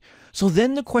perfect thing. So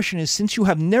then the question is, since you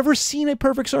have never seen a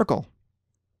perfect circle,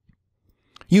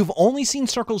 you've only seen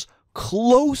circles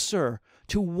closer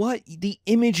to what the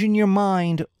image in your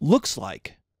mind looks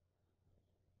like.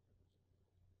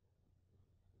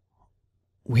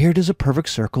 Where does a perfect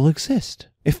circle exist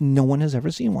if no one has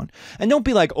ever seen one? And don't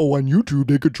be like, oh, on YouTube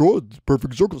they could draw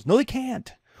perfect circles. No, they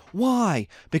can't. Why?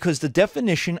 Because the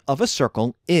definition of a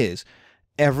circle is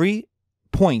every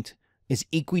point is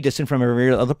equidistant from every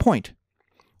other point.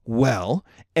 Well,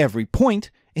 every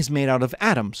point is made out of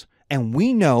atoms. And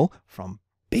we know from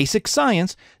basic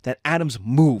science that atoms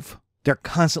move. They're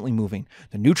constantly moving.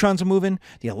 The neutrons are moving.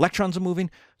 The electrons are moving.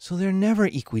 So they're never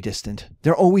equidistant.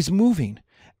 They're always moving.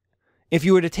 If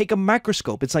you were to take a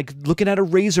microscope, it's like looking at a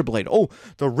razor blade. Oh,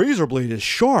 the razor blade is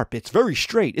sharp. It's very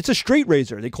straight. It's a straight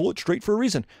razor. They call it straight for a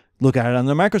reason. Look at it on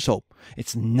the microscope.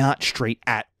 It's not straight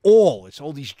at all. It's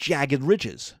all these jagged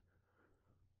ridges.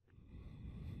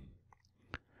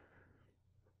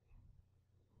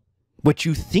 What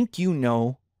you think you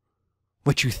know,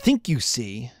 what you think you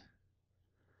see,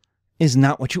 is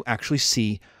not what you actually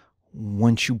see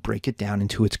once you break it down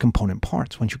into its component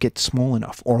parts, once you get small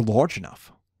enough or large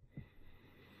enough.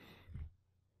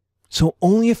 So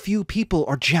only a few people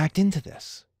are jacked into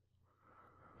this.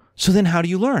 So then how do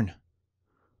you learn?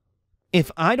 If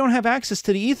I don't have access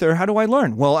to the ether, how do I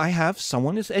learn? Well, I have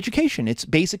someone's education. It's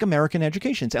basic American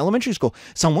education. It's elementary school.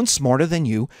 Someone smarter than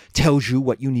you tells you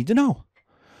what you need to know.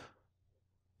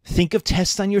 Think of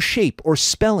tests on your shape or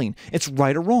spelling. It's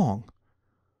right or wrong.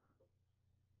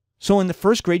 So in the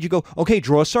first grade, you go, okay,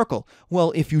 draw a circle.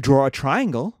 Well, if you draw a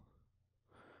triangle,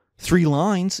 3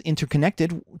 lines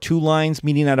interconnected, 2 lines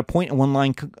meeting at a point and 1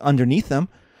 line underneath them,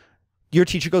 your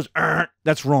teacher goes,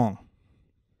 that's wrong.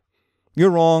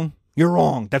 You're wrong. You're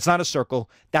wrong. That's not a circle.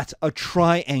 That's a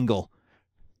triangle.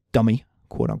 Dummy,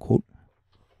 quote unquote.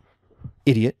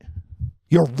 Idiot.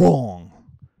 You're wrong.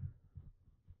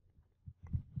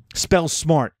 Spell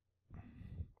smart.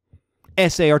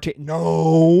 S-A-R-T.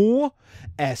 No.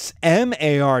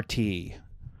 S-M-A-R-T.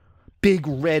 Big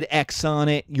red X on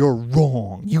it. You're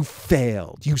wrong. You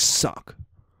failed. You suck.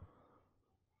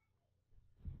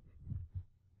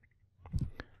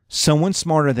 Someone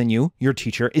smarter than you, your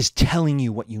teacher, is telling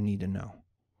you what you need to know.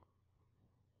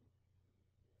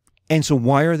 And so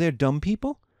why are there dumb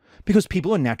people? Because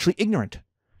people are naturally ignorant.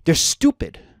 They're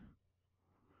stupid.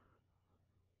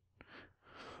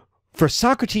 For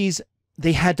Socrates,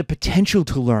 they had the potential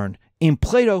to learn. In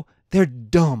Plato, they're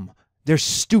dumb. They're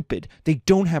stupid. They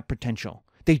don't have potential.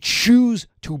 They choose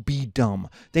to be dumb.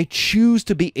 They choose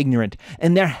to be ignorant,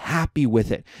 and they're happy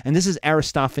with it. And this is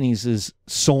Aristophanes'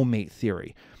 soulmate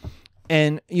theory.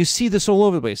 And you see this all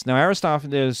over the place. Now,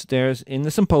 Aristophanes, there's in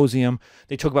the Symposium,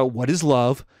 they talk about what is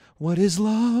love. What is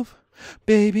love?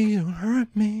 Baby, don't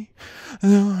hurt me.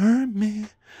 Don't hurt me.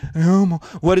 No more.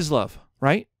 What is love,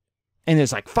 right? And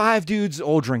there's like 5 dudes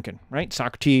all drinking, right?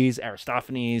 Socrates,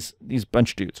 Aristophanes, these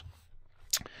bunch of dudes.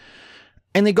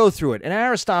 And they go through it. And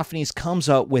Aristophanes comes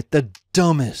up with the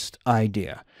dumbest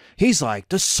idea. He's like,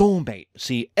 the soulmate.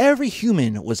 See, every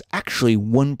human was actually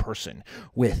one person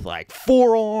with like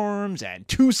 4 arms and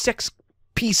 2 sex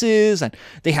pieces. And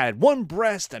they had 1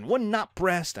 breast and 1 not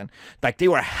breast. And like they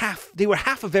were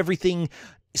half of everything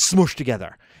smushed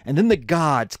together. And then the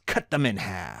gods cut them in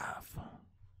half.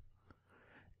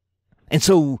 And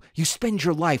so you spend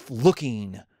your life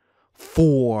looking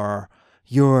for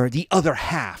the other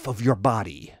half of your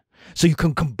body, so you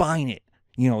can combine it.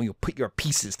 You know, you put your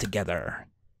pieces together.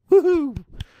 Woohoo!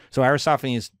 So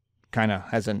Aristophanes kind of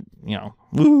has a,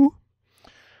 woo,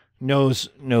 knows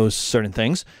certain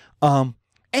things.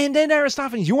 And then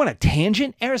Aristophanes, you want a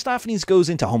tangent? Aristophanes goes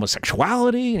into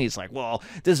homosexuality, and he's like, well,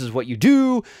 this is what you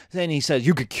do. Then he says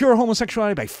you could cure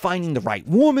homosexuality by finding the right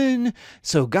woman.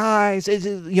 So guys,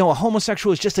 a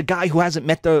homosexual is just a guy who hasn't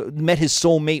met his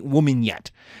soulmate woman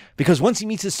yet. Because once he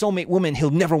meets his soulmate woman,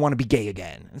 he'll never want to be gay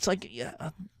again. It's like,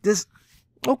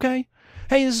 okay.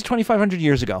 Hey, this is 2,500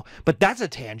 years ago. But that's a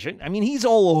tangent. I mean, he's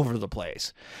all over the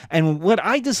place. And what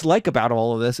I dislike about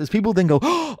all of this is people then go,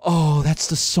 oh, that's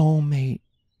the soulmate.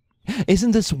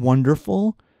 Isn't this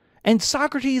wonderful? And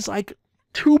Socrates, like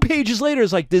 2 pages later,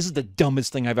 is like, this is the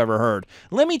dumbest thing I've ever heard.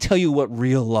 Let me tell you what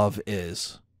real love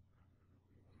is.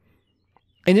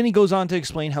 And then he goes on to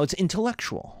explain how it's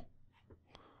intellectual.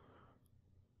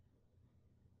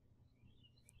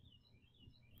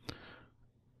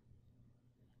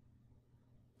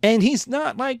 And he's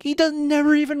not like, he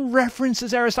never even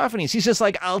references Aristophanes. He's just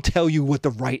like, I'll tell you what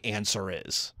the right answer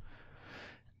is.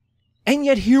 And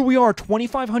yet here we are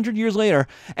 2,500 years later,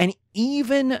 and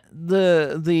even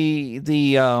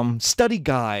the study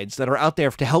guides that are out there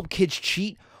to help kids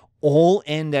cheat all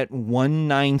end at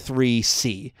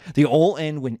 193C. They all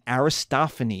end when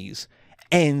Aristophanes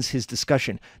ends his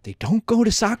discussion. They don't go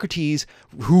to Socrates,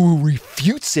 who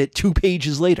refutes it 2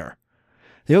 pages later.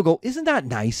 They'll go, isn't that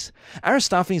nice?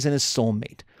 Aristophanes and his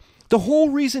soulmate. The whole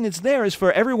reason it's there is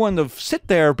for everyone to sit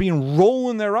there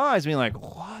rolling their eyes, being like,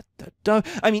 what the duh?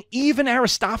 I mean, even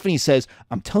Aristophanes says,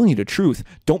 I'm telling you the truth.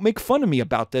 Don't make fun of me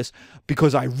about this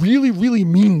because I really, really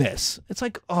mean this. It's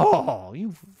like, oh,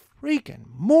 you freaking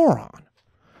moron.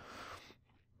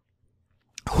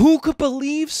 Who could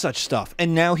believe such stuff?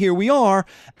 And now here we are,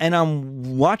 and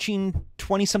I'm watching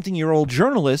 20-something-year-old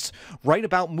journalists write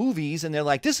about movies, and they're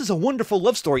like, this is a wonderful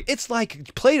love story. It's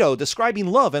like Plato describing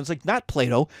love. And it's like, not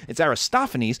Plato, it's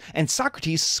Aristophanes, and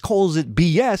Socrates calls it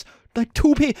BS. Like,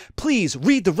 please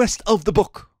read the rest of the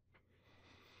book.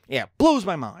 Yeah, blows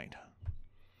my mind.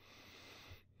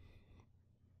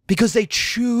 Because they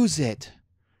choose it.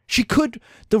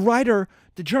 The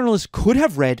journalist could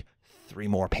have read 3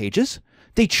 more pages.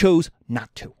 They chose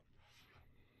not to.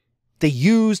 They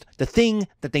used the thing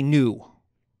that they knew.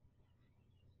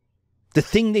 The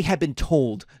thing they had been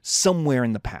told somewhere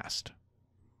in the past.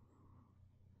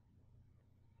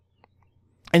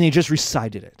 And they just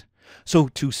recited it. So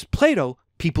to Plato,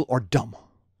 people are dumb.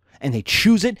 And they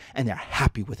choose it, and they're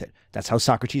happy with it. That's how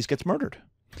Socrates gets murdered.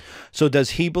 So does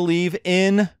he believe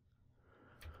in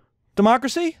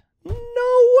democracy?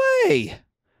 No way.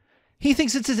 He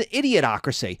thinks it's an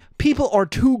idiotocracy. People are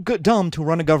too dumb to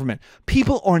run a government.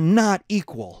 People are not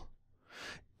equal.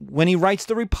 When he writes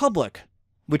the Republic,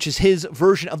 which is his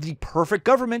version of the perfect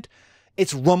government,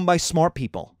 it's run by smart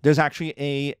people. There's actually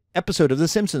an episode of The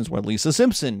Simpsons where Lisa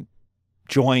Simpson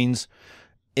joins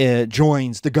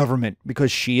the government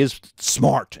because she is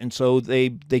smart. And so they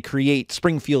create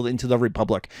Springfield into the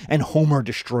Republic, and Homer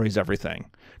destroys everything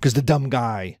because the dumb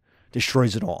guy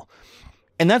destroys it all.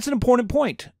 And that's an important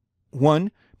point.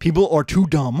 One, people are too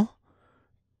dumb,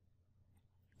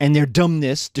 and their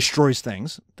dumbness destroys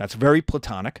things. That's very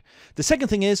Platonic. The second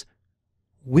thing is,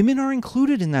 women are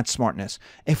included in that smartness.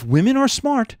 If women are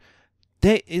smart,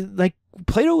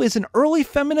 Plato is an early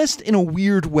feminist in a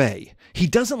weird way. He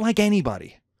doesn't like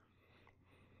anybody.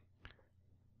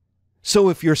 So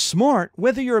if you're smart,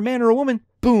 whether you're a man or a woman,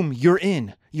 boom, you're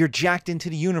in. You're jacked into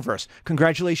the universe.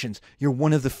 Congratulations, you're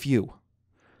one of the few.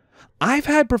 I've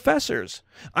had professors,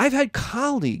 I've had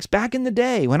colleagues back in the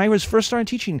day when I was first starting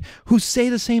teaching who say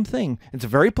the same thing. It's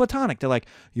very Platonic. They're like,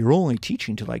 you're only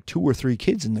teaching to like 2 or 3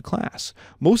 kids in the class.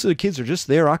 Most of the kids are just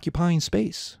there occupying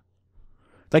space.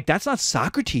 Like, that's not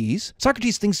Socrates.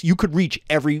 Socrates thinks you could reach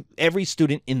every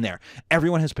student in there.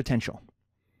 Everyone has potential.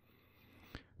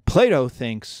 Plato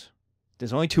thinks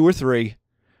there's only 2 or 3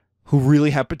 who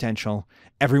really have potential.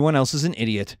 Everyone else is an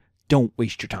idiot. Don't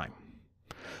waste your time.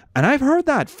 And I've heard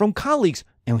that from colleagues.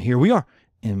 And here we are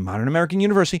in modern American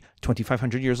university,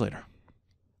 2,500 years later.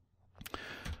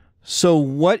 So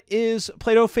what is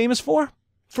Plato famous for?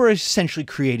 For essentially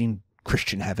creating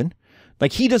Christian heaven.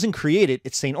 Like, he doesn't create it.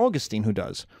 It's St. Augustine who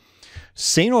does.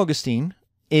 St. Augustine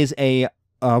is a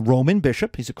Roman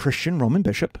bishop. He's a Christian Roman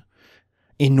bishop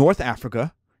in North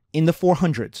Africa in the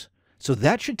 400s. So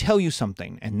that should tell you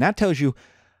something. And that tells you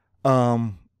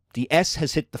the S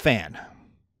has hit the fan.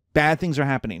 Bad things are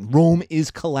happening. Rome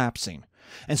is collapsing.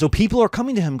 And so people are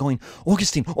coming to him going,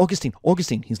 Augustine, Augustine,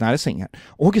 Augustine. He's not a saint yet.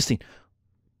 Augustine,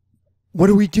 what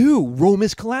do we do? Rome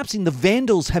is collapsing. The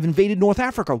Vandals have invaded North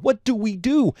Africa. What do we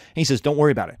do? And he says, don't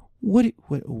worry about it. What do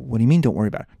you mean don't worry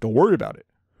about it? Don't worry about it.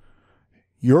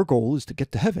 Your goal is to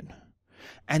get to heaven.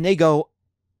 And they go,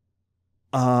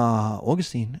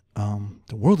 Augustine,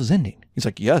 the world is ending. He's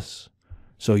like, yes.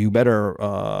 So you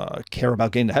better care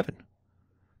about getting to heaven.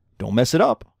 Don't mess it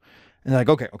up. And they're like,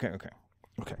 okay.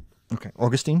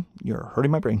 Augustine, you're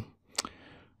hurting my brain.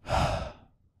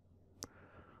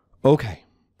 Okay.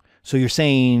 So you're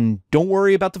saying, don't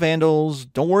worry about the Vandals,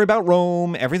 don't worry about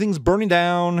Rome, everything's burning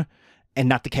down, and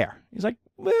not to care. He's like,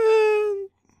 well,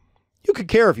 you could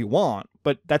care if you want,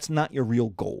 but that's not your real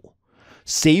goal.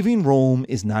 Saving Rome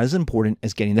is not as important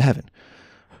as getting to heaven.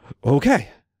 Okay.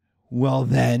 Well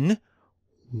then,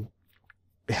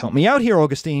 help me out here,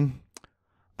 Augustine.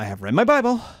 I have read my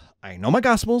Bible. I know my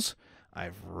Gospels.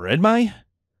 I've read my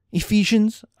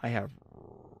Ephesians. I have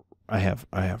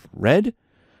read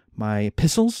my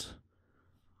epistles.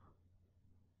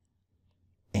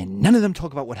 And none of them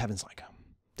talk about what heaven's like.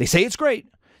 They say it's great.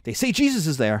 They say Jesus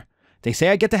is there. They say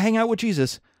I get to hang out with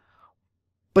Jesus.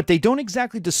 But they don't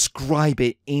exactly describe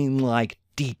it in like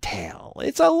detail.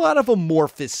 It's a lot of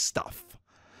amorphous stuff.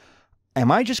 Am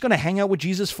I just going to hang out with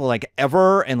Jesus for like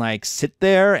ever and like sit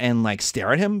there and like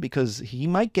stare at him? Because he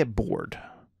might get bored.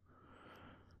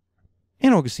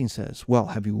 And Augustine says, well,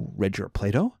 have you read your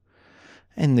Plato?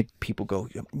 And the people go,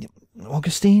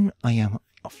 Augustine, I am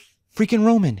a freaking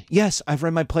Roman. Yes, I've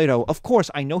read my Plato. Of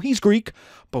course, I know he's Greek,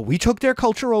 but we took their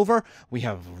culture over. We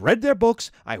have read their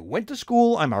books. I went to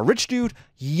school. I'm a rich dude.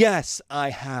 Yes, I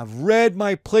have read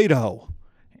my Plato.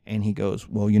 And he goes,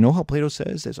 well, you know how Plato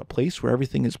says there's a place where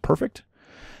everything is perfect?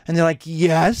 And they're like,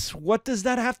 yes, what does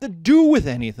that have to do with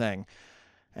anything?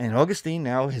 And Augustine,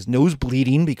 now his nose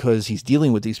bleeding because he's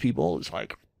dealing with these people, is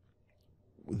like,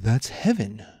 that's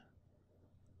heaven.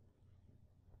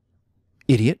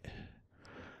 Idiot.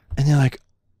 And they're like,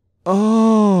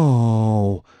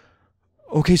 oh,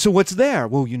 okay, so what's there?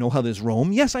 Well, you know how there's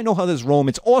Rome? Yes, I know how there's Rome.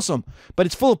 It's awesome, but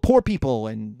it's full of poor people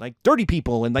and like dirty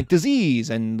people and like disease.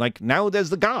 And like now there's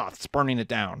the Goths burning it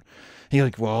down. And you're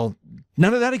like, well,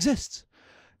 none of that exists.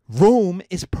 Rome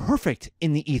is perfect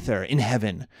in the ether, in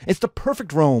heaven. It's the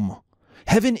perfect Rome.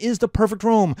 Heaven is the perfect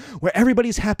Rome where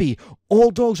everybody's happy.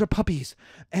 All dogs are puppies.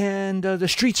 And the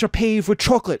streets are paved with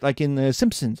chocolate, like in The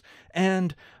Simpsons.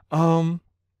 And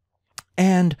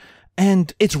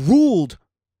and it's ruled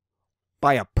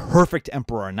by a perfect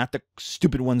emperor, not the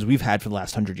stupid ones we've had for the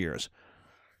last 100 years.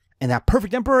 And that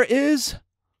perfect emperor is,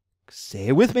 say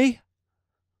it with me,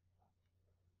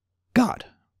 God.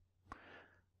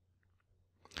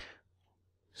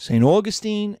 St.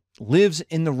 Augustine lives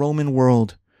in the Roman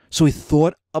world, so he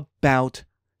thought about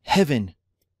heaven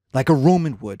like a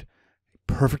Roman would.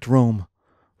 Perfect Rome,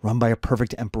 run by a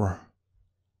perfect emperor.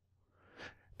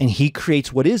 And he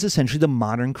creates what is essentially the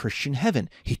modern Christian heaven.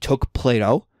 He took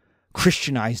Plato,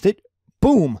 Christianized it,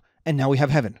 boom, and now we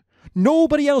have heaven.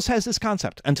 Nobody else has this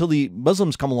concept until the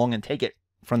Muslims come along and take it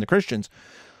from the Christians.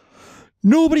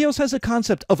 Nobody else has a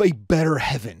concept of a better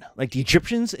heaven. Like the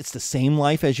Egyptians, it's the same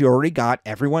life as you already got.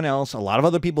 Everyone else, a lot of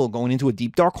other people going into a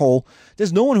deep, dark hole.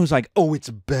 There's no one who's like, oh, it's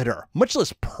better, much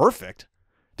less perfect.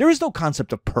 There is no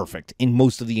concept of perfect in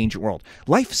most of the ancient world.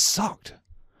 Life sucked.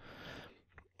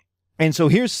 And so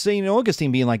here's St.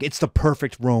 Augustine being like, it's the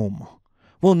perfect Rome.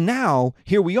 Well, now,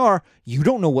 here we are. You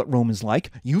don't know what Rome is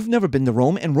like. You've never been to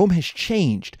Rome, and Rome has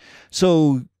changed.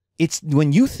 So it's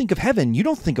when you think of heaven, you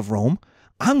don't think of Rome.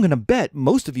 I'm going to bet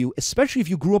most of you, especially if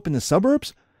you grew up in the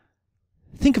suburbs,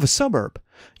 think of a suburb.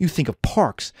 You think of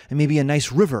parks and maybe a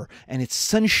nice river and it's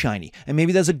sunshiny and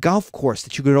maybe there's a golf course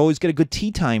that you could always get a good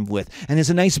tea time with and there's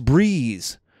a nice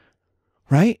breeze,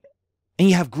 right? And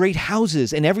you have great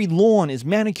houses and every lawn is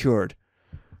manicured.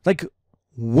 Like,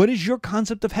 what is your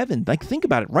concept of heaven? Like, think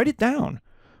about it. Write it down.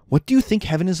 What do you think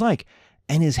heaven is like?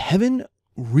 And is heaven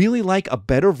really like a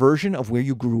better version of where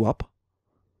you grew up?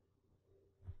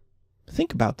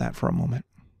 Think about that for a moment.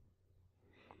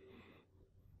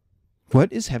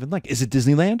 What is heaven like? Is it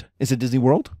Disneyland? Is it Disney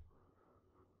World?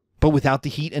 But without the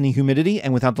heat and the humidity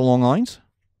and without the long lines?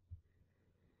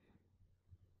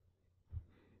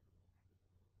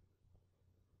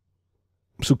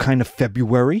 So kind of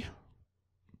February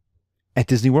at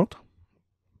Disney World.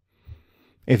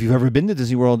 If you've ever been to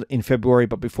Disney World in February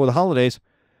but before the holidays,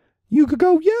 you could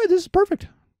go, yeah, this is perfect.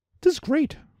 This is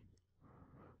great.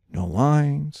 No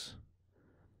lines.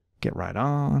 Get right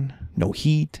on. No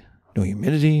heat. No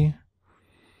humidity.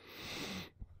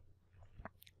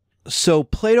 So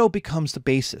Plato becomes the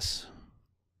basis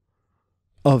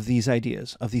of these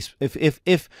ideas, of these.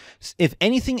 If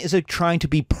anything is trying to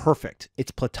be perfect, it's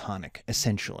Platonic,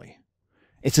 essentially.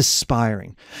 It's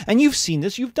aspiring. And you've seen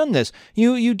this, you've done this.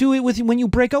 You do it with when you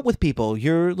break up with people.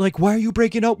 You're like, why are you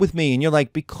breaking up with me? And you're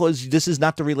like, because this is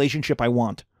not the relationship I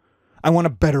want. I want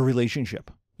a better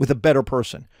relationship with a better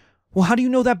person. Well, how do you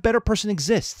know that better person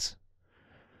exists?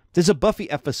 There's a Buffy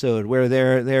episode where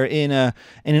they're in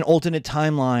an alternate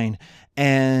timeline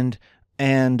and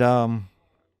the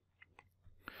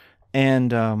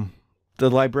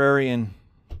librarian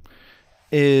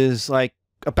is like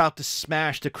about to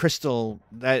smash the crystal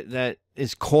that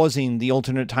is causing the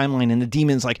alternate timeline, and the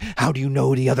demon's like, how do you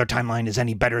know the other timeline is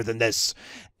any better than this?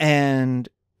 And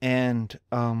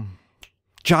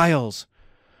Giles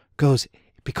goes,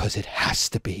 because it has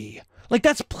to be. Like,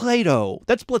 that's Plato.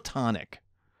 That's Platonic.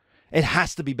 It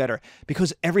has to be better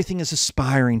because everything is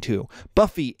aspiring to.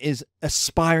 Buffy is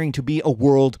aspiring to be a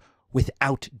world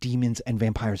without demons and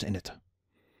vampires in it.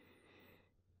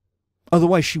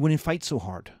 Otherwise, she wouldn't fight so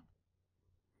hard.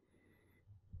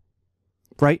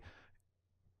 Right?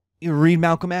 You read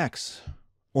Malcolm X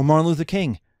or Martin Luther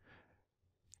King.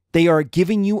 They are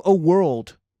giving you a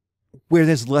world where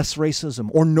there's less racism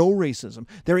or no racism.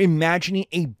 They're imagining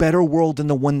a better world than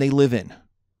the one they live in.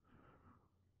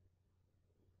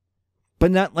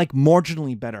 But not like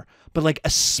marginally better, but like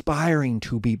aspiring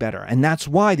to be better. And that's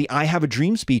why the I Have a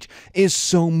Dream speech is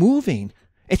so moving.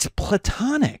 It's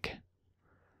Platonic.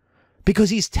 Because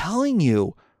he's telling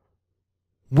you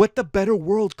what the better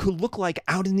world could look like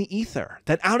out in the ether.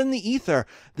 That out in the ether,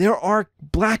 there are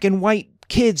black and white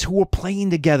kids who are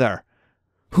playing together,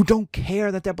 who don't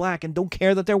care that they're black and don't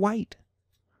care that they're white.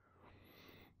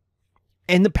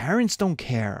 And the parents don't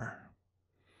care.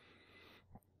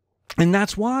 And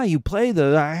that's why you play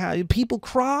people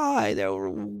cry.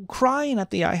 They're crying at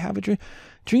the I Have a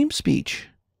Dream speech.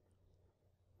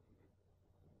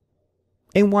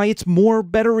 And why it's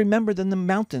better remembered than the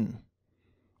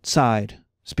mountainside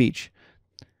speech,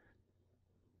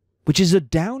 which is a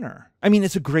downer. I mean,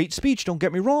 it's a great speech, don't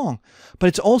get me wrong. But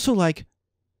it's also like,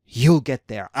 you'll get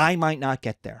there. I might not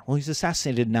get there. Well, he's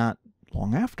assassinated not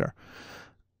long after.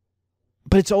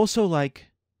 But it's also like,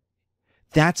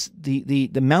 that's the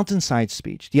mountainside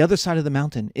speech. The other side of the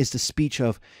mountain is the speech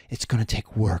of, it's going to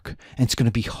take work, and it's going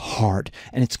to be hard,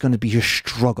 and it's going to be a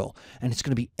struggle, and it's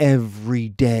going to be every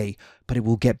day, but it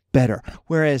will get better.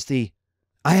 Whereas the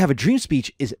I Have a Dream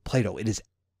speech is Plato. It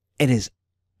is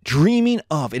dreaming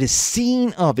of, it is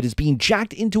seeing of, it is being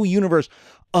jacked into a universe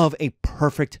of a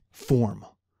perfect form,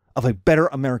 of a better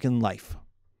American life.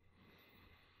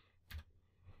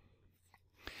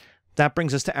 That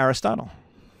brings us to Aristotle.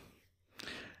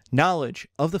 Knowledge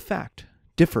of the fact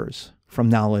differs from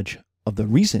knowledge of the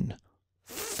reason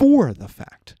for the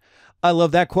fact. I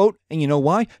love that quote, and you know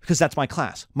why? Because that's my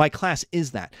class. My class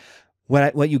is that.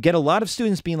 What you get a lot of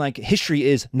students being like, history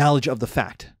is knowledge of the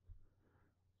fact.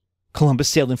 Columbus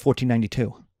sailed in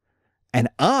 1492. And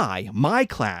my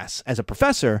class as a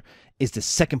professor is the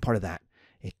second part of that.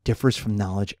 It differs from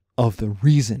knowledge of the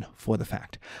reason for the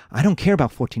fact. I don't care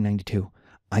about 1492.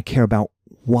 I care about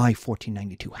why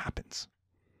 1492 happens.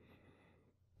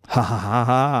 Ha ha ha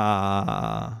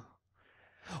ha.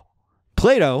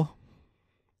 Plato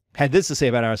had this to say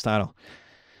about Aristotle.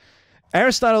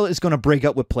 Aristotle is going to break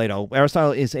up with Plato.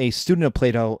 Aristotle is a student of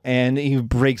Plato, and he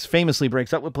famously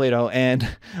breaks up with Plato,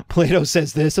 and Plato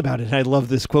says this about it. And I love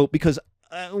this quote because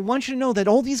I want you to know that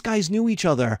all these guys knew each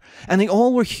other, and they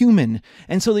all were human.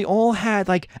 And so they all had,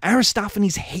 like,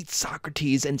 Aristophanes hates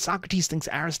Socrates, and Socrates thinks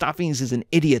Aristophanes is an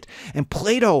idiot, and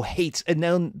Plato hates, and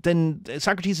then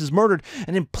Socrates is murdered,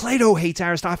 and then Plato hates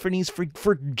Aristophanes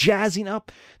for jazzing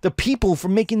up the people, for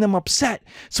making them upset.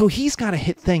 So he's got a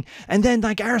hit thing. And then,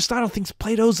 like, Aristotle thinks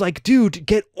Plato's like, dude,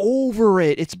 get over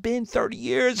it. It's been 30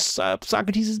 years.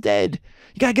 Socrates is dead.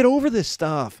 You gotta get over this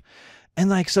stuff. And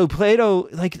like, so Plato,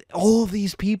 like, all of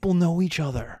these people know each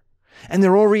other, and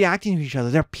they're all reacting to each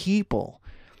other. They're people.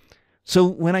 So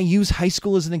when I use high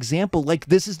school as an example, like,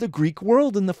 this is the Greek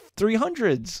world in the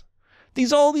 300s.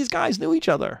 All these guys knew each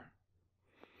other.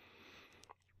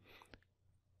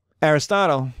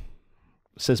 Aristotle,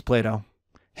 says Plato,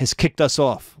 has kicked us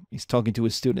off. He's talking to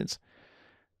his students.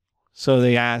 So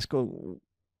they ask, oh,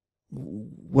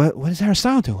 what is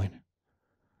Aristotle doing?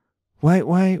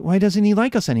 Why doesn't he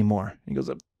like us anymore? He goes,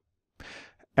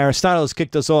 Aristotle has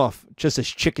kicked us off, just as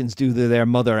chickens do to their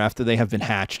mother after they have been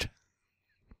hatched.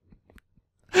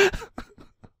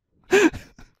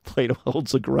 Plato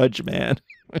holds a grudge, man.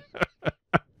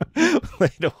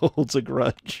 Plato holds a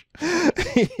grudge.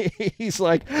 He's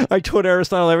like, I taught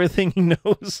Aristotle everything he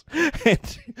knows,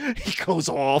 and he goes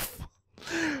off.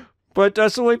 But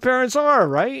that's the way parents are,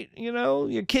 right? You know,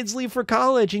 your kids leave for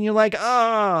college and you're like,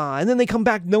 and then they come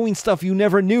back knowing stuff you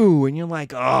never knew. And you're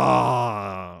like,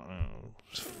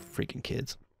 freaking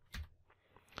kids.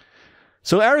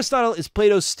 So Aristotle is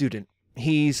Plato's student.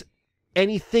 And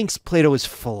he thinks Plato is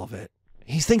full of it.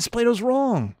 He thinks Plato's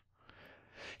wrong.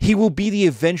 He will be the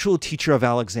eventual teacher of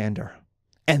Alexander.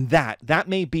 And that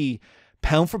may be,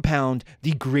 pound for pound,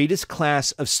 the greatest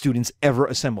class of students ever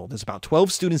assembled. There's about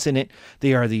 12 students in it.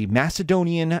 They are the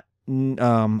Macedonian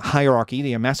hierarchy.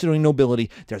 They are Macedonian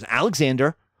nobility. There's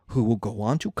Alexander, who will go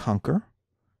on to conquer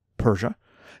Persia.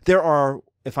 There are,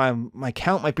 my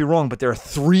count might be wrong, but there are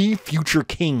 3 future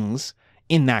kings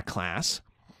in that class.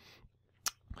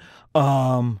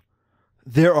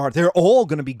 They're all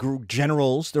going to be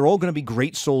generals. They're all going to be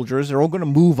great soldiers. They're all going to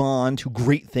move on to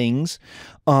great things.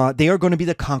 They are going to be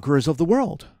the conquerors of the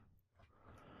world.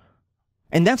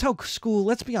 And that's how school,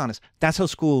 let's be honest, that's how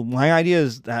school, my idea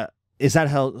is that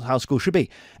how school should be.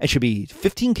 It should be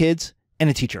 15 kids and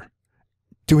a teacher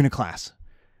doing a class.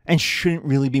 And shouldn't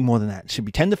really be more than that. It should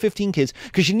be 10 to 15 kids,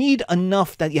 because you need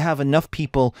enough that you have enough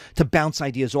people to bounce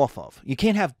ideas off of. You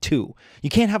can't have 2. You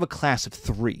can't have a class of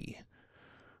 3.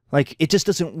 Like, it just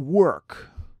doesn't work.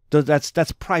 That's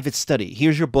private study.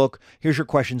 Here's your book. Here's your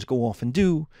questions. Go off and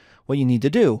do what you need to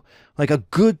do. Like, a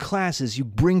good class is you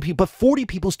bring people, but 40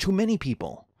 people is too many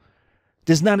people.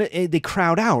 They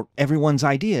crowd out everyone's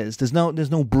ideas. There's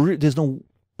no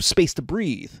space to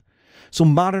breathe. So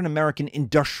modern American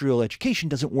industrial education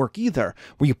doesn't work either,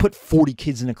 where you put 40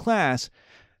 kids in a class.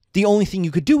 The only thing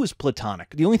you could do is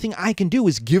Platonic. The only thing I can do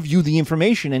is give you the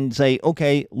information and say,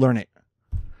 okay, learn it.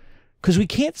 Because we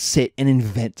can't sit and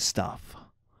invent stuff.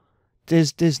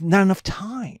 There's not enough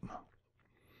time.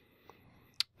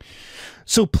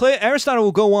 So Aristotle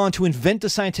will go on to invent the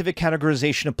scientific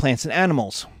categorization of plants and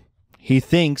animals. He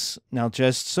thinks, now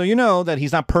just so you know that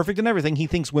he's not perfect in everything, he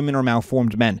thinks women are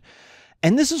malformed men.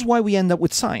 And this is why we end up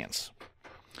with science.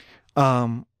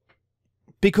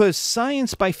 Because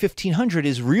science by 1500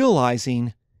 is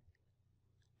realizing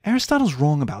Aristotle's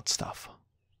wrong about stuff.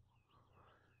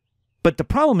 But the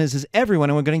problem is everyone,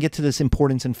 and we're going to get to this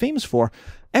importance and famous for,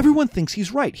 everyone thinks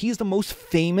he's right. He is the most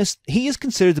famous. He is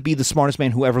considered to be the smartest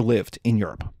man who ever lived in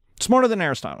Europe. Smarter than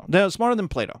Aristotle. Smarter than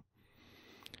Plato.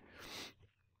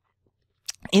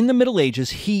 In the Middle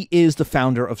Ages, he is the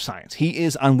founder of science. He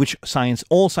is on which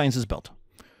all science is built.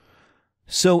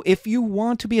 So if you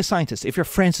want to be a scientist, if you're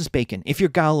Francis Bacon, if you're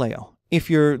Galileo, if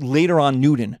you're later on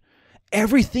Newton,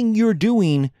 everything you're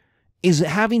doing is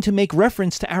having to make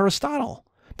reference to Aristotle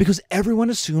because everyone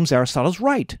assumes Aristotle's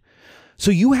right.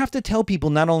 So you have to tell people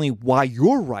not only why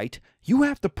you're right, you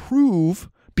have to prove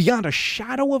beyond a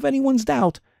shadow of anyone's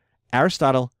doubt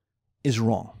Aristotle is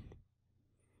wrong.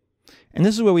 And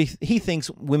this is where he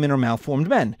thinks women are malformed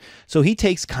men. So he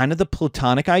takes kind of the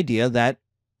Platonic idea that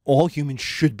all humans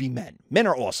should be men. Men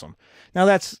are awesome.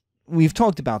 Now we've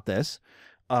talked about this.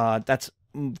 That's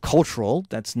cultural.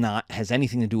 That's not has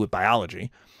anything to do with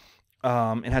biology.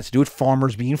 It has to do with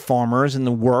farmers being farmers and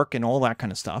the work and all that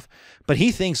kind of stuff. But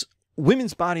he thinks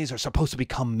women's bodies are supposed to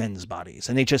become men's bodies.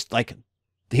 And they just like,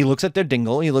 he looks at their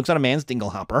dingle, he looks at a man's dingle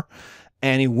hopper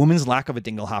and a woman's lack of a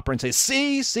dingle hopper and says,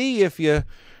 see, if you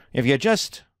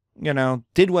just,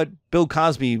 did what Bill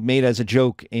Cosby made as a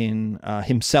joke in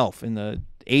himself in the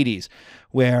 80s,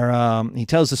 where he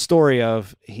tells the story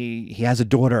of he has a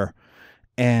daughter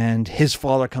and his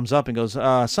father comes up and goes,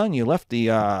 son, you left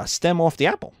the stem off the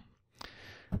apple.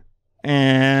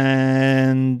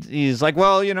 And he's like,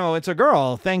 well, it's a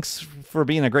girl. Thanks for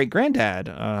being a great granddad.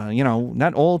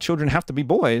 Not all children have to be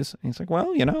boys. And he's like,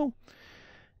 well,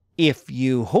 if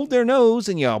you hold their nose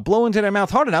and you blow into their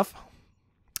mouth hard enough,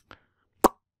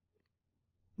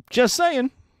 just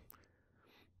saying.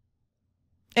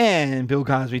 And Bill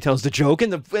Cosby tells the joke,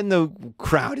 and the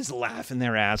crowd is laughing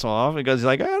their ass off because he's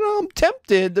like, I don't know, I'm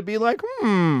tempted to be like,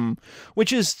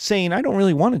 which is saying, I don't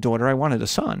really want a daughter, I wanted a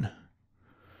son.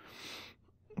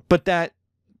 But that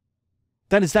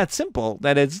is that simple.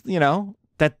 That is,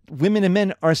 that women and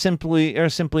men are simply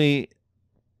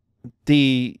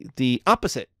the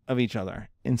opposite of each other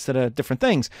instead of different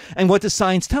things. And what does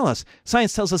science tell us?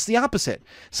 Science tells us the opposite.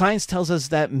 Science tells us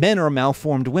that men are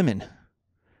malformed women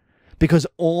because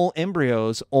all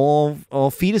embryos, all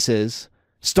fetuses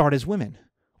start as women.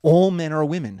 All men are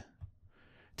women.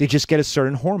 They just get a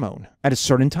certain hormone at a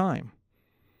certain time.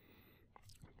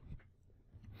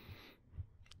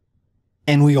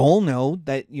 And we all know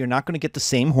that you're not going to get the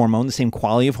same hormone, the same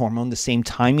quality of hormone, the same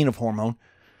timing of hormone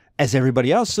as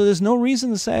everybody else. So there's no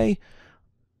reason to say,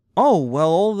 oh, well,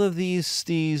 all of these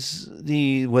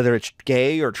whether it's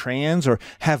gay or trans or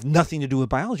have nothing to do with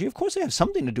biology. Of course, they have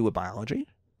something to do with biology.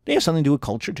 They have something to do with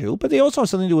culture too, but they also have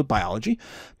something to do with biology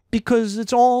because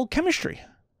it's all chemistry.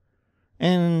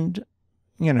 And,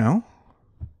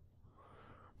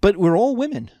 but we're all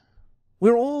women.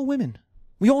 We're all women.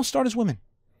 We all start as women.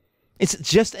 It's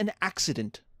just an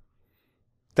accident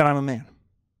that I'm a man.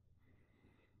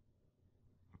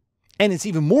 And it's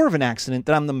even more of an accident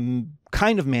that I'm the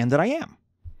kind of man that I am.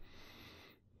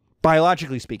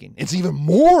 Biologically speaking, it's even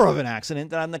more of an accident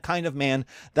that I'm the kind of man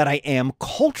that I am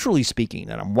culturally speaking,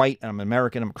 that I'm white, I'm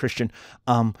American, I'm a Christian,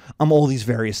 I'm all these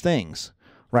various things,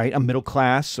 right? I'm middle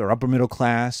class or upper middle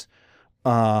class,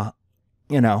 I'm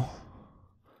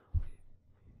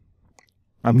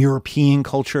European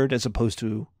cultured as opposed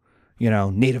to,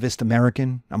 nativist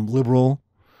American. I'm liberal.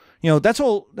 That's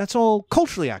all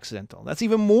culturally accidental. That's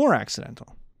even more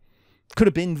accidental. Could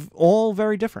have been all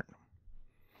very different.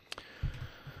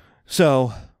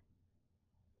 So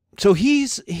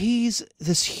he's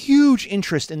this huge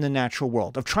interest in the natural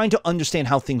world of trying to understand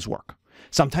how things work.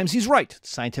 Sometimes he's right.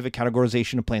 Scientific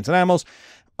categorization of plants and animals.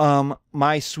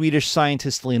 My Swedish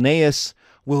scientist Linnaeus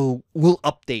will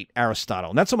update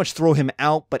Aristotle. Not so much throw him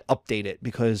out, but update it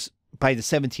because by the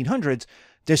 1700s,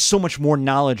 there's so much more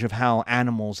knowledge of how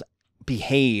animals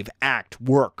behave, act,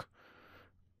 work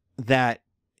that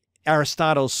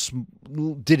Aristotle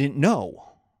didn't know.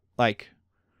 Like,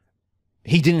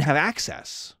 he didn't have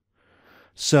access.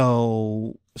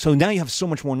 So now you have so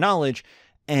much more knowledge,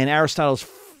 and Aristotle's,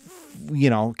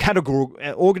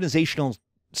 organizational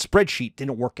spreadsheet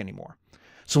didn't work anymore.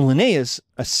 So Linnaeus,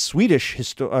 a Swedish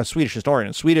historian,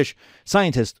 a Swedish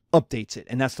scientist, updates it,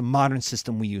 and that's the modern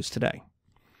system we use today.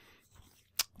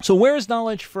 So where is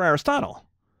knowledge for Aristotle?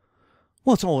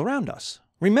 Well, it's all around us.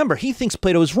 Remember, he thinks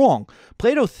Plato is wrong.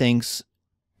 Plato thinks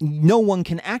no one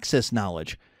can access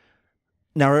knowledge.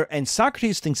 Now, and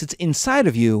Socrates thinks it's inside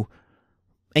of you,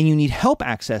 and you need help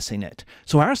accessing it.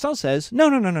 So Aristotle says,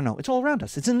 no, it's all around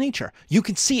us. It's in nature. You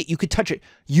can see it. You can touch it.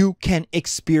 You can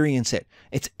experience it.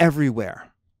 It's everywhere.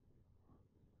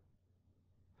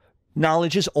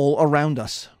 Knowledge is all around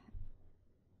us.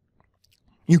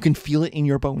 You can feel it in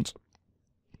your bones.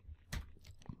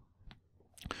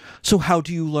 So how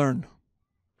do you learn?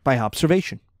 By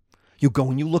observation. You go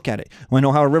and you look at it. You want to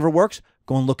know how a river works?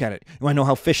 Go and look at it. You want to know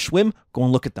how fish swim? Go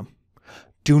and look at them.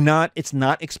 It's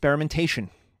not experimentation.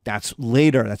 That's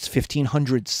later. That's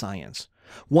 1500 science.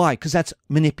 Why? Because that's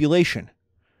manipulation,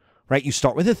 right? You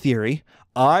start with a theory.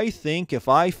 I think if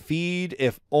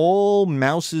all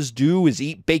mouses do is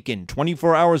eat bacon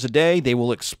 24 hours a day, they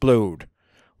will explode.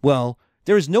 Well,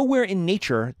 there is nowhere in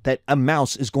nature that a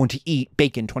mouse is going to eat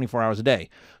bacon 24 hours a day.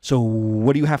 So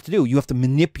what do you have to do? You have to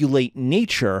manipulate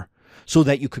nature so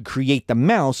that you could create the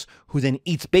mouse who then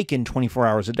eats bacon 24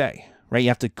 hours a day, right? You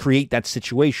have to create that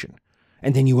situation.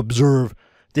 And then you observe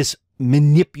this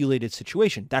manipulated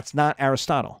situation. That's not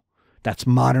Aristotle. That's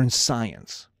modern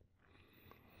science.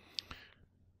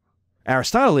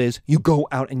 Aristotle is you go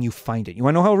out and you find it. You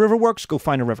want to know how a river works? Go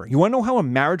find a river. You want to know how a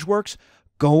marriage works?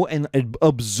 Go and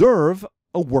observe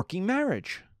a working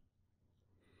marriage.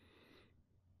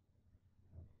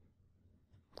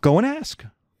 Go and ask.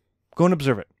 Go and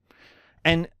observe it.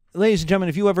 And ladies and gentlemen,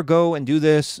 if you ever go and do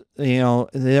this,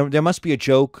 there must be a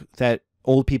joke that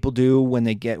old people do when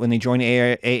they join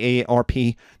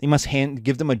AARP. They must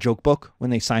give them a joke book when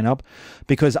they sign up,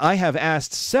 because I have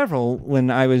asked several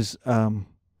when I was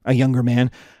a younger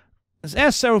man. I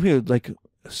asked several people, like,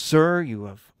 sir, you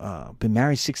have been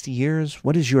married 60 years.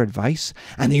 What is your advice?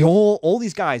 And all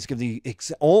these guys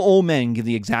all old men give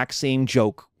the exact same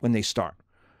joke when they start.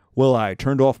 Well, I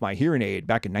turned off my hearing aid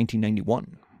back in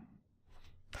 1991.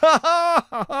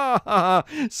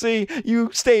 See,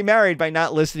 you stay married by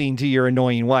not listening to your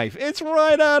annoying wife. It's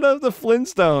right out of the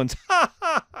Flintstones.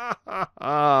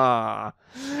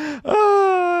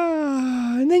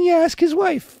 And then you ask his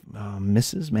wife,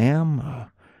 Mrs.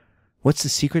 Ma'am, what's the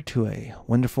secret to a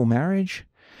wonderful marriage?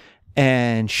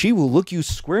 And she will look you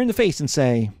square in the face and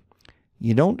say,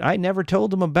 I don't tell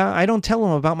them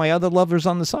about my other lovers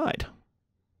on the side.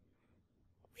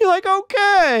 You're like,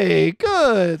 okay,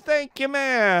 good, thank you,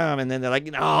 ma'am. And then they're like,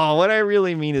 no, what I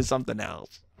really mean is something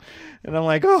else. And I'm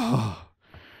like, oh,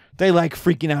 they like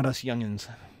freaking out us youngins.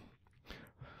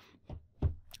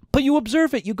 But you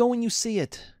observe it, you go and you see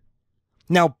it.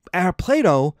 Now,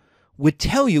 Plato would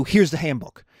tell you, here's the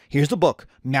handbook. Here's the book,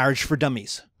 Marriage for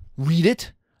Dummies. Read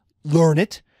it, learn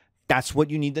it. That's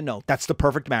what you need to know. That's the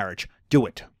perfect marriage. Do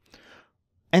it.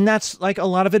 And that's like a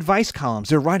lot of advice columns.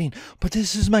 They're writing, but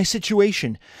this is my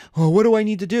situation. Well, what do I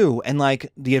need to do? And like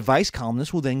the advice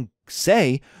columnist will then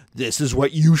say, this is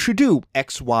what you should do,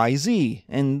 X, Y, Z.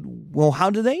 And well, how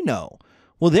do they know?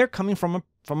 Well, they're coming from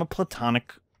a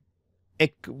Platonic,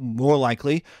 more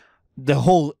likely, the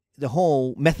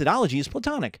whole methodology is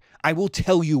Platonic. I will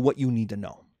tell you what you need to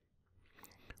know.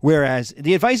 Whereas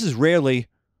the advice is rarely,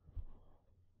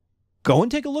 go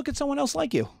and take a look at someone else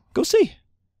like you. Go see.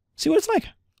 See what it's like.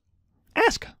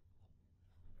 Ask.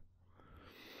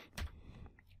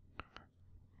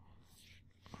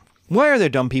 Why are there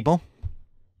dumb people?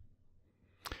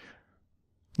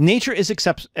 Nature is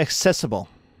accessible.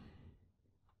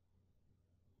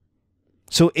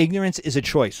 So ignorance is a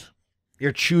choice.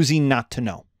 You're choosing not to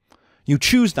know. You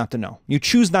choose not to know. You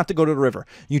choose not to go to the river.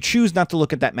 You choose not to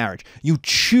look at that marriage. You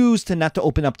choose not to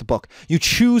open up the book. You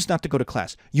choose not to go to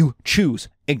class. You choose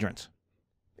ignorance.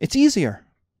 It's easier.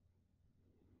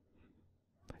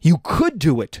 You could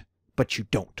do it, but you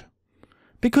don't.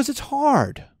 Because it's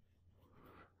hard.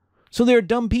 So there are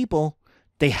dumb people.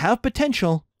 They have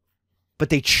potential,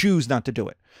 but they choose not to do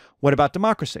it. What about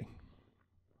democracy?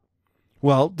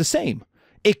 Well, the same.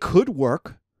 It could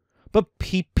work, but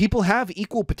people have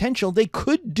equal potential. They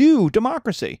could do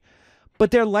democracy,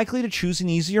 but they're likely to choose an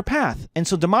easier path. And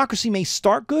so democracy may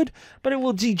start good, but it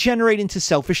will degenerate into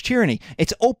selfish tyranny.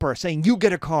 It's Oprah saying, you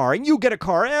get a car, and you get a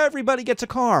car, everybody gets a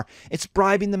car. It's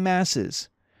bribing the masses.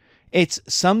 It's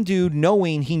some dude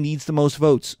knowing he needs the most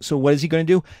votes. So what is he going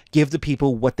to do? Give the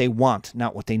people what they want,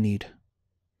 not what they need.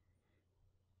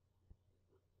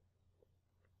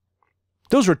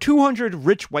 Those were 200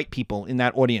 rich white people in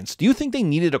that audience. Do you think they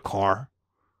needed a car?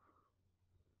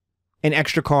 An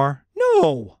extra car?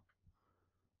 No.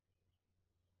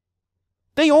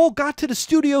 They all got to the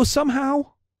studio somehow.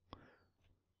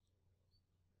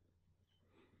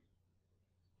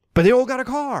 But they all got a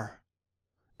car.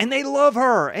 And they love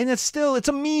her. And it's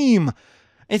a meme.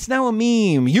 It's now a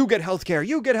meme. You get healthcare.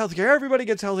 You get healthcare. Everybody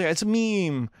gets healthcare. It's a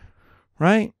meme.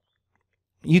 Right?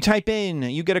 You type in,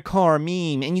 you get a car,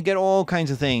 meme, and you get all kinds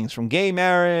of things. From gay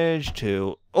marriage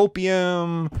to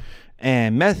opium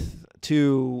and meth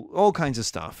to all kinds of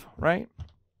stuff. Right?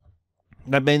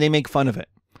 They make fun of it.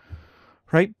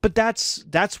 Right? But that's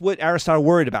what Aristotle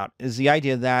worried about, is the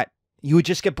idea that you would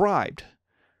just get bribed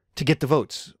to get the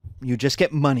votes. You just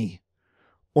get money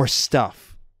or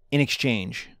stuff in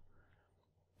exchange.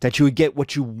 That you would get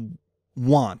what you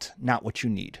want, not what you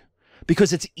need.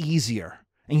 Because it's easier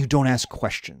and you don't ask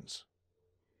questions.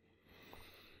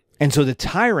 And so the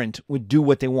tyrant would do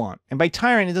what they want. And by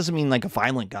tyrant, it doesn't mean like a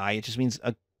violent guy. It just means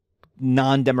a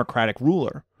non-democratic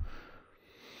ruler.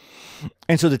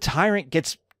 And so the tyrant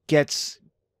gets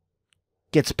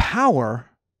power,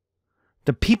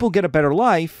 the people get a better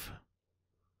life,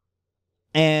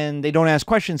 and they don't ask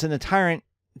questions, and the tyrant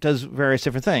does various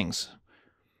different things.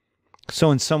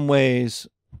 So in some ways,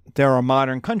 there are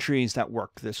modern countries that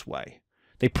work this way.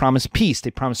 They promise peace,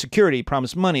 they promise security, they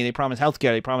promise money, they promise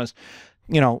healthcare, they promise,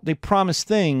 they promise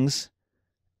things.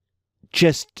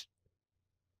 Just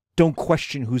don't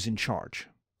question who's in charge.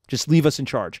 Just leave us in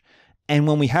charge. And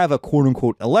when we have a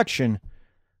quote-unquote election,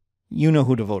 you know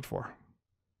who to vote for.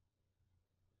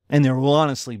 And there will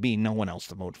honestly be no one else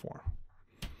to vote for.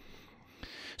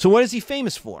 So what is he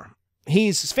famous for?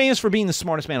 He's famous for being the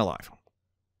smartest man alive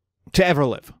to ever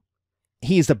live.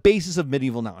 He is the basis of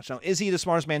medieval knowledge. Now, is he the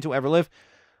smartest man to ever live?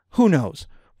 Who knows?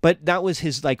 But that was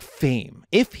his fame.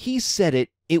 If he said it,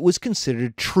 it was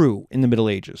considered true in the Middle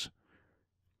Ages.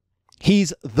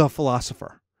 He's the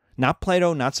philosopher. Not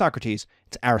Plato, not Socrates.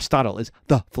 It's Aristotle is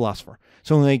the philosopher.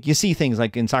 So you see things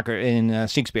like in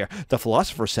Shakespeare, the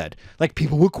philosopher said,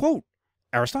 people would quote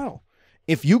Aristotle.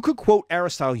 If you could quote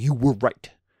Aristotle, you were right.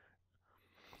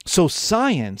 So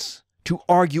science, to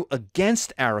argue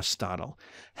against Aristotle,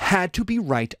 had to be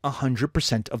right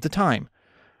 100% of the time.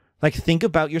 Think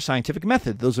about your scientific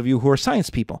method. Those of you who are science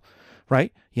people,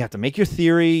 right? You have to make your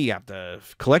theory, you have to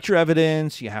collect your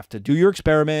evidence, you have to do your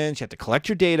experiments, you have to collect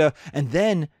your data, and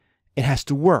then it has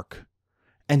to work.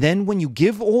 And then when you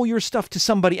give all your stuff to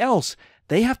somebody else,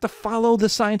 they have to follow the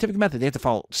scientific method. They have to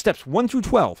follow steps 1 through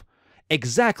 12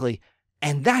 exactly,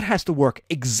 and that has to work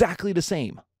exactly the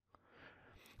same.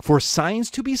 For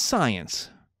science to be science,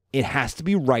 it has to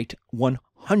be right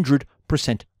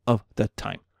 100% of the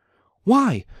time.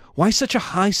 Why? Why such a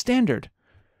high standard?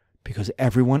 Because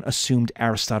everyone assumed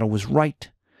Aristotle was right,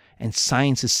 and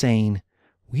science is saying,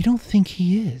 we don't think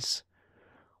he is.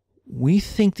 We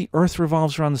think the earth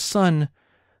revolves around the sun,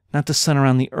 not the sun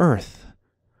around the earth.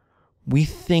 We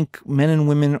think men and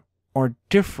women are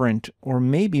different, or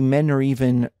maybe men are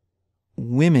even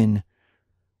women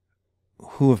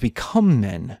who have become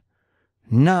men,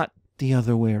 not the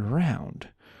other way around.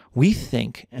 We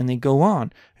think, and they go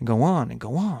on and go on and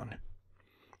go on,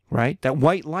 right? That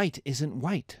white light isn't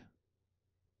white.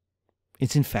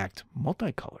 It's in fact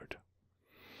multicolored.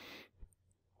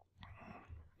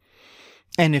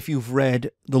 And if you've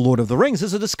read The Lord of the Rings,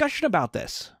 there's a discussion about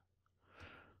this,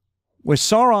 where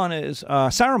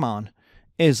Saruman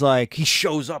is he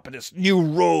shows up in his new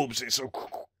robes, his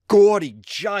gaudy,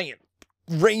 giant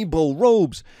rainbow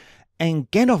robes, and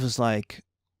Gandalf is like,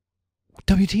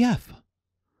 WTF?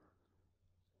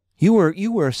 You were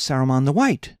Saruman the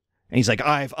White. And he's like,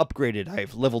 I've upgraded,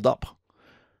 I've leveled up.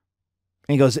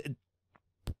 And he goes,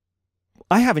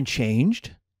 I haven't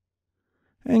changed.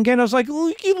 And Gandalf's like,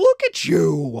 look at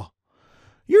you.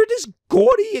 You're this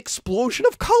gaudy explosion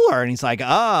of color. And he's like,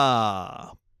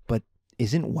 but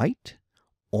isn't white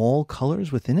all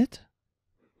colors within it?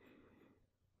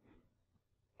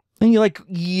 And you're like,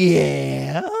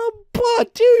 yeah,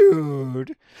 but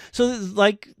dude. So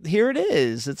here it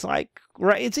is. It's right.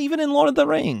 It's even in Lord of the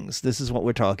Rings. This is what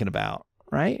we're talking about,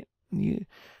 right?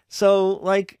 So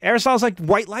Aristotle's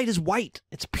white light is white.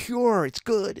 It's pure. It's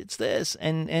good. It's this.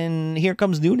 And here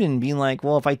comes Newton being like,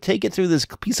 well, if I take it through this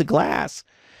piece of glass,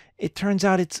 it turns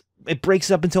out it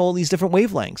breaks up into all these different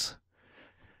wavelengths.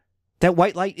 That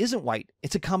white light isn't white.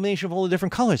 It's a combination of all the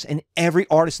different colors. And every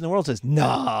artist in the world says,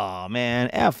 nah, man,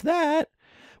 F that.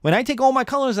 When I take all my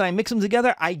colors and I mix them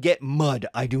together, I get mud.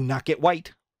 I do not get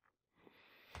white.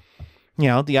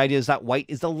 The idea is that white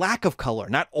is the lack of color,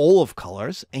 not all of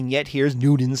colors. And yet here's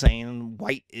Newton saying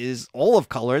white is all of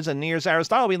colors. And here's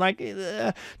Aristotle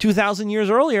being 2,000 years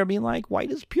earlier being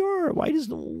white is pure. White is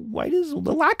the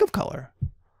lack of color.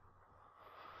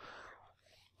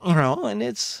 And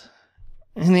it's...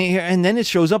 And then it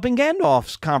shows up in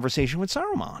Gandalf's conversation with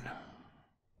Saruman.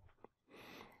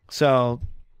 So,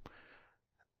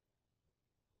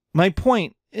 my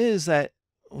point is that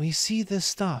we see this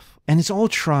stuff, and it's all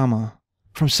trauma.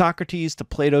 From Socrates to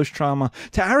Plato's trauma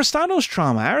to Aristotle's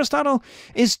trauma. Aristotle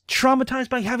is traumatized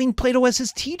by having Plato as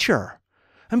his teacher.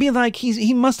 And being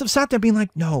he must have sat there being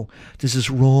no, this is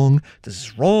wrong, this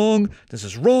is wrong, this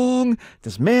is wrong.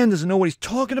 This man doesn't know what he's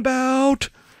talking about.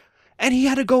 And he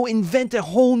had to go invent a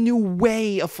whole new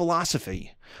way of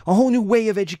philosophy, a whole new way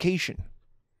of education.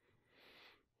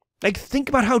 Think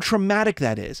about how traumatic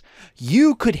that is.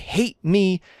 You could hate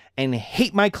me and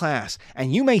hate my class,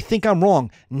 and you may think I'm wrong.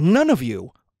 None of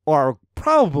you are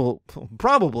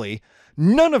probably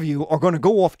none of you are going to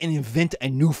go off and invent a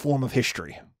new form of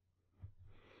history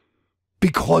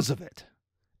because of it.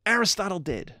 Aristotle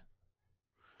did.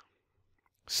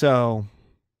 So,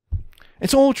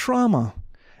 it's all trauma.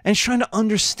 And it's trying to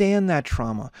understand that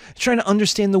trauma. It's trying to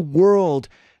understand the world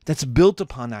that's built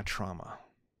upon that trauma.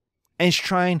 And it's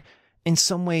trying, in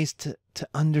some ways, to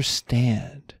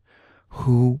understand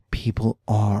who people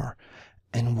are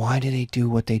and why do they do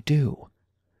what they do.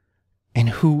 And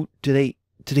who do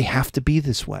they have to be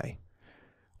this way?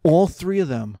 All three of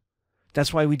them.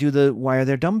 That's why we do the why are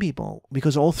there dumb people?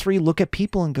 Because all three look at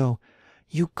people and go,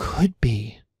 you could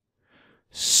be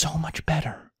so much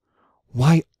better.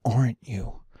 Why aren't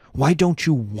you? Why don't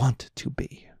you want to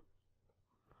be?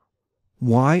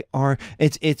 Why are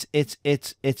it's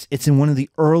in one of the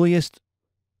earliest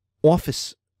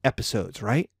Office episodes,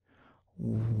 right?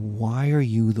 Why are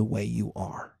you the way you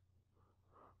are?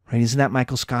 Right? Isn't that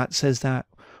Michael Scott says that?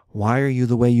 Why are you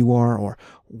the way you are? Or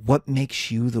what makes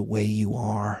you the way you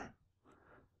are?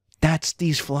 That's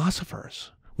these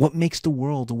philosophers. What makes the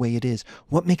world the way it is?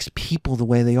 What makes people the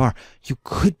way they are? You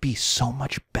could be so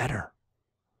much better.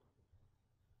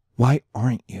 Why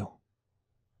aren't you?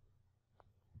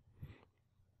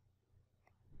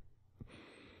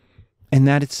 And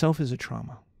that itself is a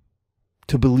trauma.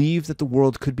 To believe that the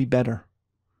world could be better.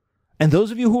 And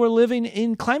those of you who are living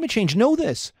in climate change know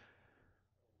this.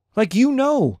 Like, you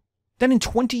know that in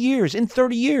 20 years, in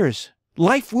 30 years,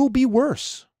 life will be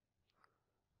worse.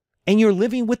 And you're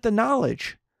living with the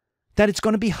knowledge that it's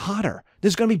going to be hotter.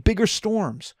 There's going to be bigger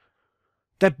storms.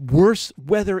 That worse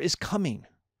weather is coming.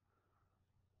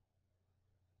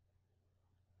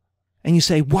 And you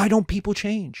say, why don't people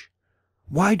change?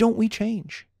 Why don't we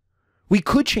change? We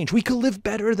could change. We could live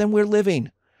better than we're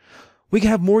living. We could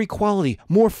have more equality,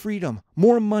 more freedom,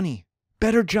 more money,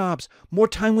 better jobs, more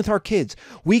time with our kids.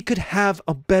 We could have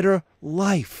a better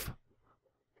life.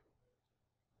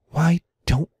 Why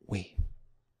don't we?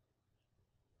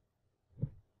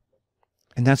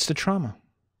 And that's the trauma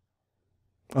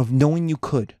of knowing you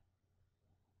could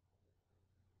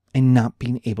and not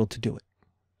being able to do it.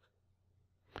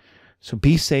 So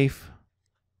be safe,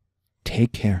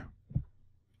 take care,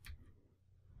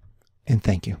 and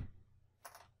thank you.